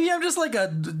 Maybe I'm just like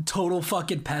a total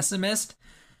fucking pessimist.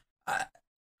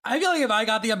 I feel like if I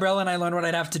got the umbrella and I learned what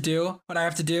I have to do,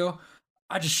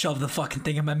 I just shove the fucking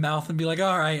thing in my mouth and be like,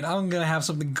 all right, I'm gonna have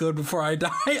something good before I die.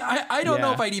 I don't know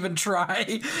Yeah. if I'd even try,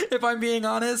 if I'm being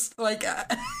honest. Like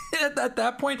at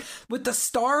that point, with the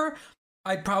star,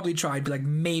 I'd probably try. I'd be like,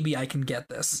 maybe I can get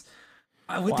this.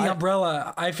 With the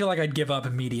umbrella, I feel like I'd give up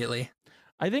immediately.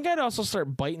 I think I'd also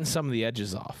start biting some of the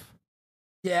edges off.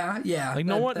 Yeah, yeah. Like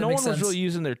no one makes was sense. really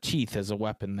using their teeth as a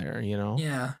weapon there, you know?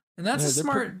 Yeah, and that's Yeah, a they're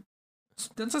smart.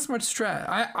 That's a smart strat.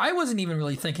 I wasn't even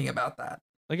really thinking about that.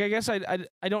 Like I guess I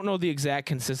don't know the exact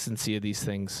consistency of these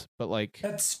things, but like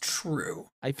That's true.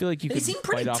 I feel like you They could seem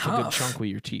pretty bite off a good tough. chunk with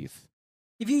your teeth.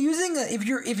 If you're using if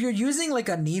you're using like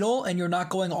a needle and you're not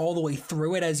going all the way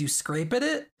through it as you scrape at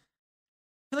it,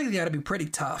 I feel like they got to be pretty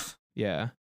tough. Yeah.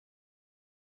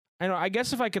 I know. I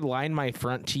guess if I could line my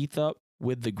front teeth up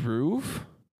with the groove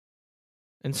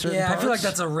in certain Yeah, parts, I feel like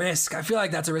that's a risk.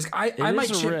 I it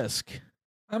might is a chip, risk.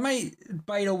 I might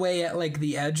bite away at like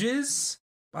the edges.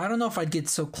 But I don't know if I'd get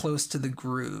so close to the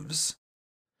grooves.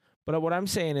 But what I'm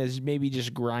saying is maybe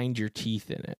just grind your teeth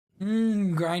in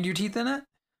it. Grind your teeth in it?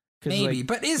 'Cause, Maybe, like,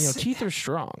 but you know, teeth are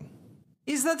strong.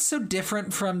 is that so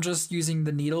different from just using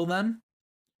the needle then?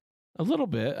 A little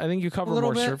bit. I think you cover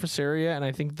little more bit? surface area, and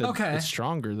I think that Okay. it's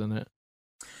stronger than it.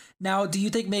 Now, do you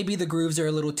think maybe the grooves are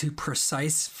a little too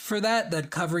precise for that?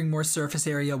 That covering more surface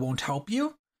area won't help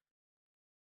you?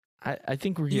 I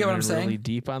think we're You get what getting I'm really saying?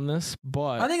 deep on this,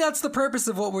 but I think that's the purpose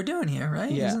of what we're doing here,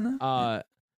 right? yeah, Isn't it?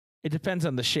 it depends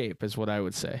on the shape, is what I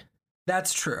would say.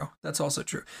 That's true. That's also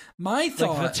true. My Like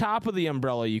thought, the top of the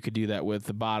umbrella, you could do that with.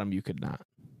 The bottom, you could not.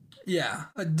 yeah,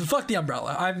 fuck the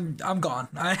umbrella. I'm gone.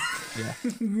 Yeah.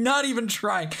 Not even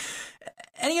trying.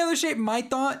 Any other shape? My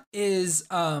thought is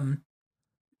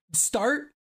start,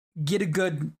 get a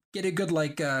good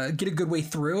way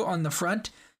through on the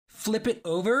front, flip it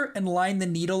over and line the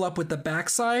needle up with the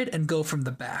backside and go from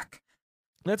the back.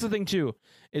 That's the thing too.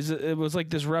 Is it was like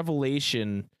this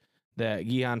revelation that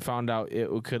Gihan found out it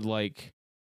could like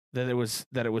that it was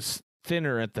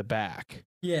thinner at the back,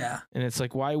 Yeah. and it's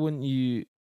like, why wouldn't you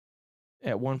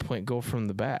at one point go from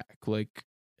the back? Like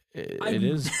it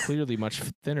is clearly much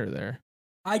thinner there.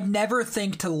 I'd never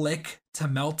think to lick to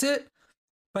melt it,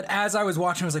 but as I was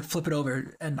watching, I was like, flip it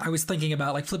over, and I was thinking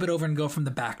about like flip it over and go from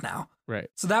the back now. Right.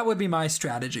 So that would be my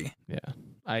strategy. Yeah.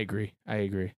 I agree.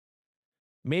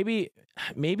 Maybe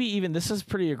even this is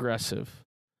pretty aggressive.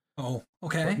 Oh,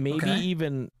 okay. But maybe okay.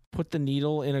 even put the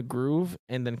needle in a groove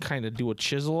and then kind of do a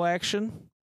chisel action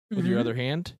with your other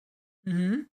hand,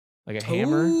 like a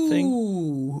hammer thing.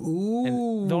 Ooh.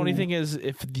 And the only thing is,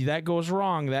 if that goes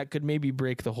wrong, that could maybe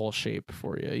break the whole shape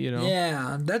for you. You know?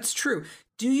 Yeah, that's true.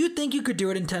 Do you think you could do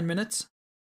it in 10 minutes?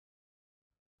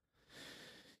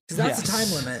 Because that's the time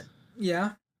Yes. limit.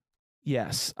 Yeah.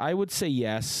 Yes, I would say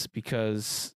yes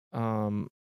because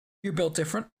You're built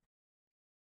different.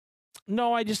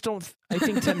 no, I just don't. I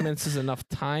think 10 minutes is enough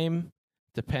time,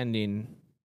 depending.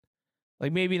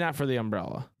 Like maybe not for the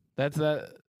umbrella. That's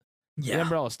that. The Yeah.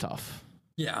 umbrella's tough.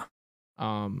 Yeah.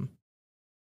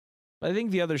 But I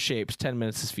think the other shapes, 10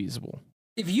 minutes is feasible.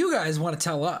 If you guys want to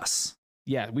tell us,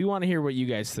 Yeah, we want to hear what you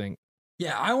guys think.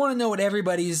 yeah, I want to know what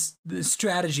everybody's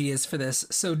strategy is for this.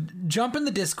 So jump in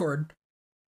the Discord.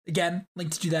 Again,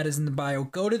 link to do that is in the bio.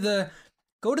 Go to the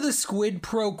Squid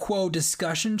Pro Quo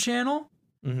discussion channel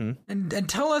Mm-hmm. and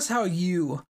tell us how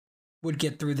you would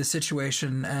get through the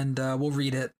situation, and we'll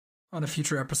read it on a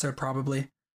future episode probably.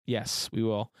 Yes, we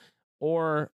will.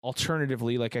 Or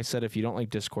alternatively, like I said, if you don't like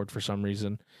Discord for some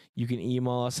reason, you can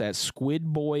email us at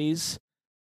squidboys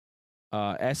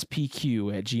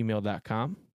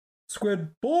spq@gmail.com. Squid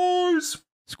Boys.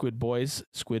 Squidboys,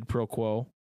 Squid Pro Quo,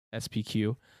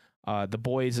 SPQ. The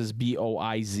boys is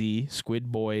BOIZ,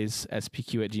 squidboys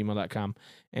spq@gmail.com.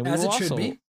 And As it should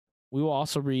be. We will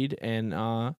also read and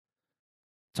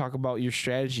talk about your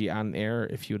strategy on air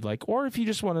if you would like, or if you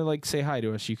just want to like say hi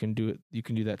to us, you can do it. You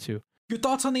can do that too. your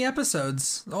thoughts on the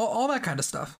episodes, all that kind of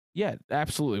stuff. Yeah,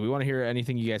 absolutely. We want to hear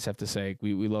anything you guys have to say.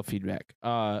 We love feedback.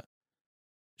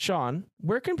 Sean,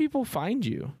 where can people find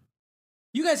you?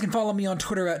 You guys can follow me on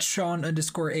Twitter at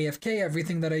Sean_AFK.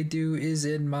 Everything that I do is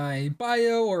in my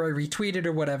bio, or I retweet it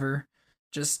or whatever.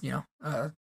 Just,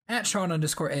 at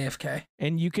Sean_AFK.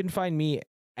 And you can find me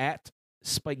at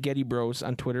Spaghetti Bros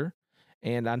on Twitter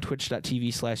and on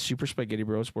twitch.tv/Super Spaghetti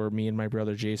Bros, where me and my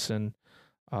brother Jason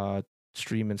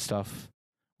stream and stuff.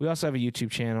 We also have a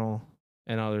YouTube channel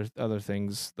and other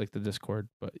things like the Discord,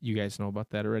 but you guys know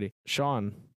about that already.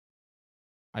 Sean,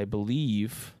 I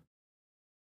believe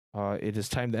it is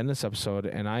time to end this episode,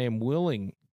 and I am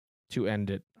willing to end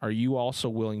it. Are you also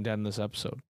willing to end this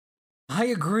episode? I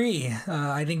agree.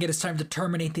 I think it is time to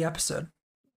terminate the episode.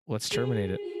 Let's terminate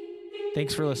it.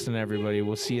 Thanks for listening, everybody.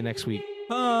 We'll see you next week.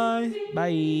 Bye.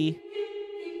 Bye.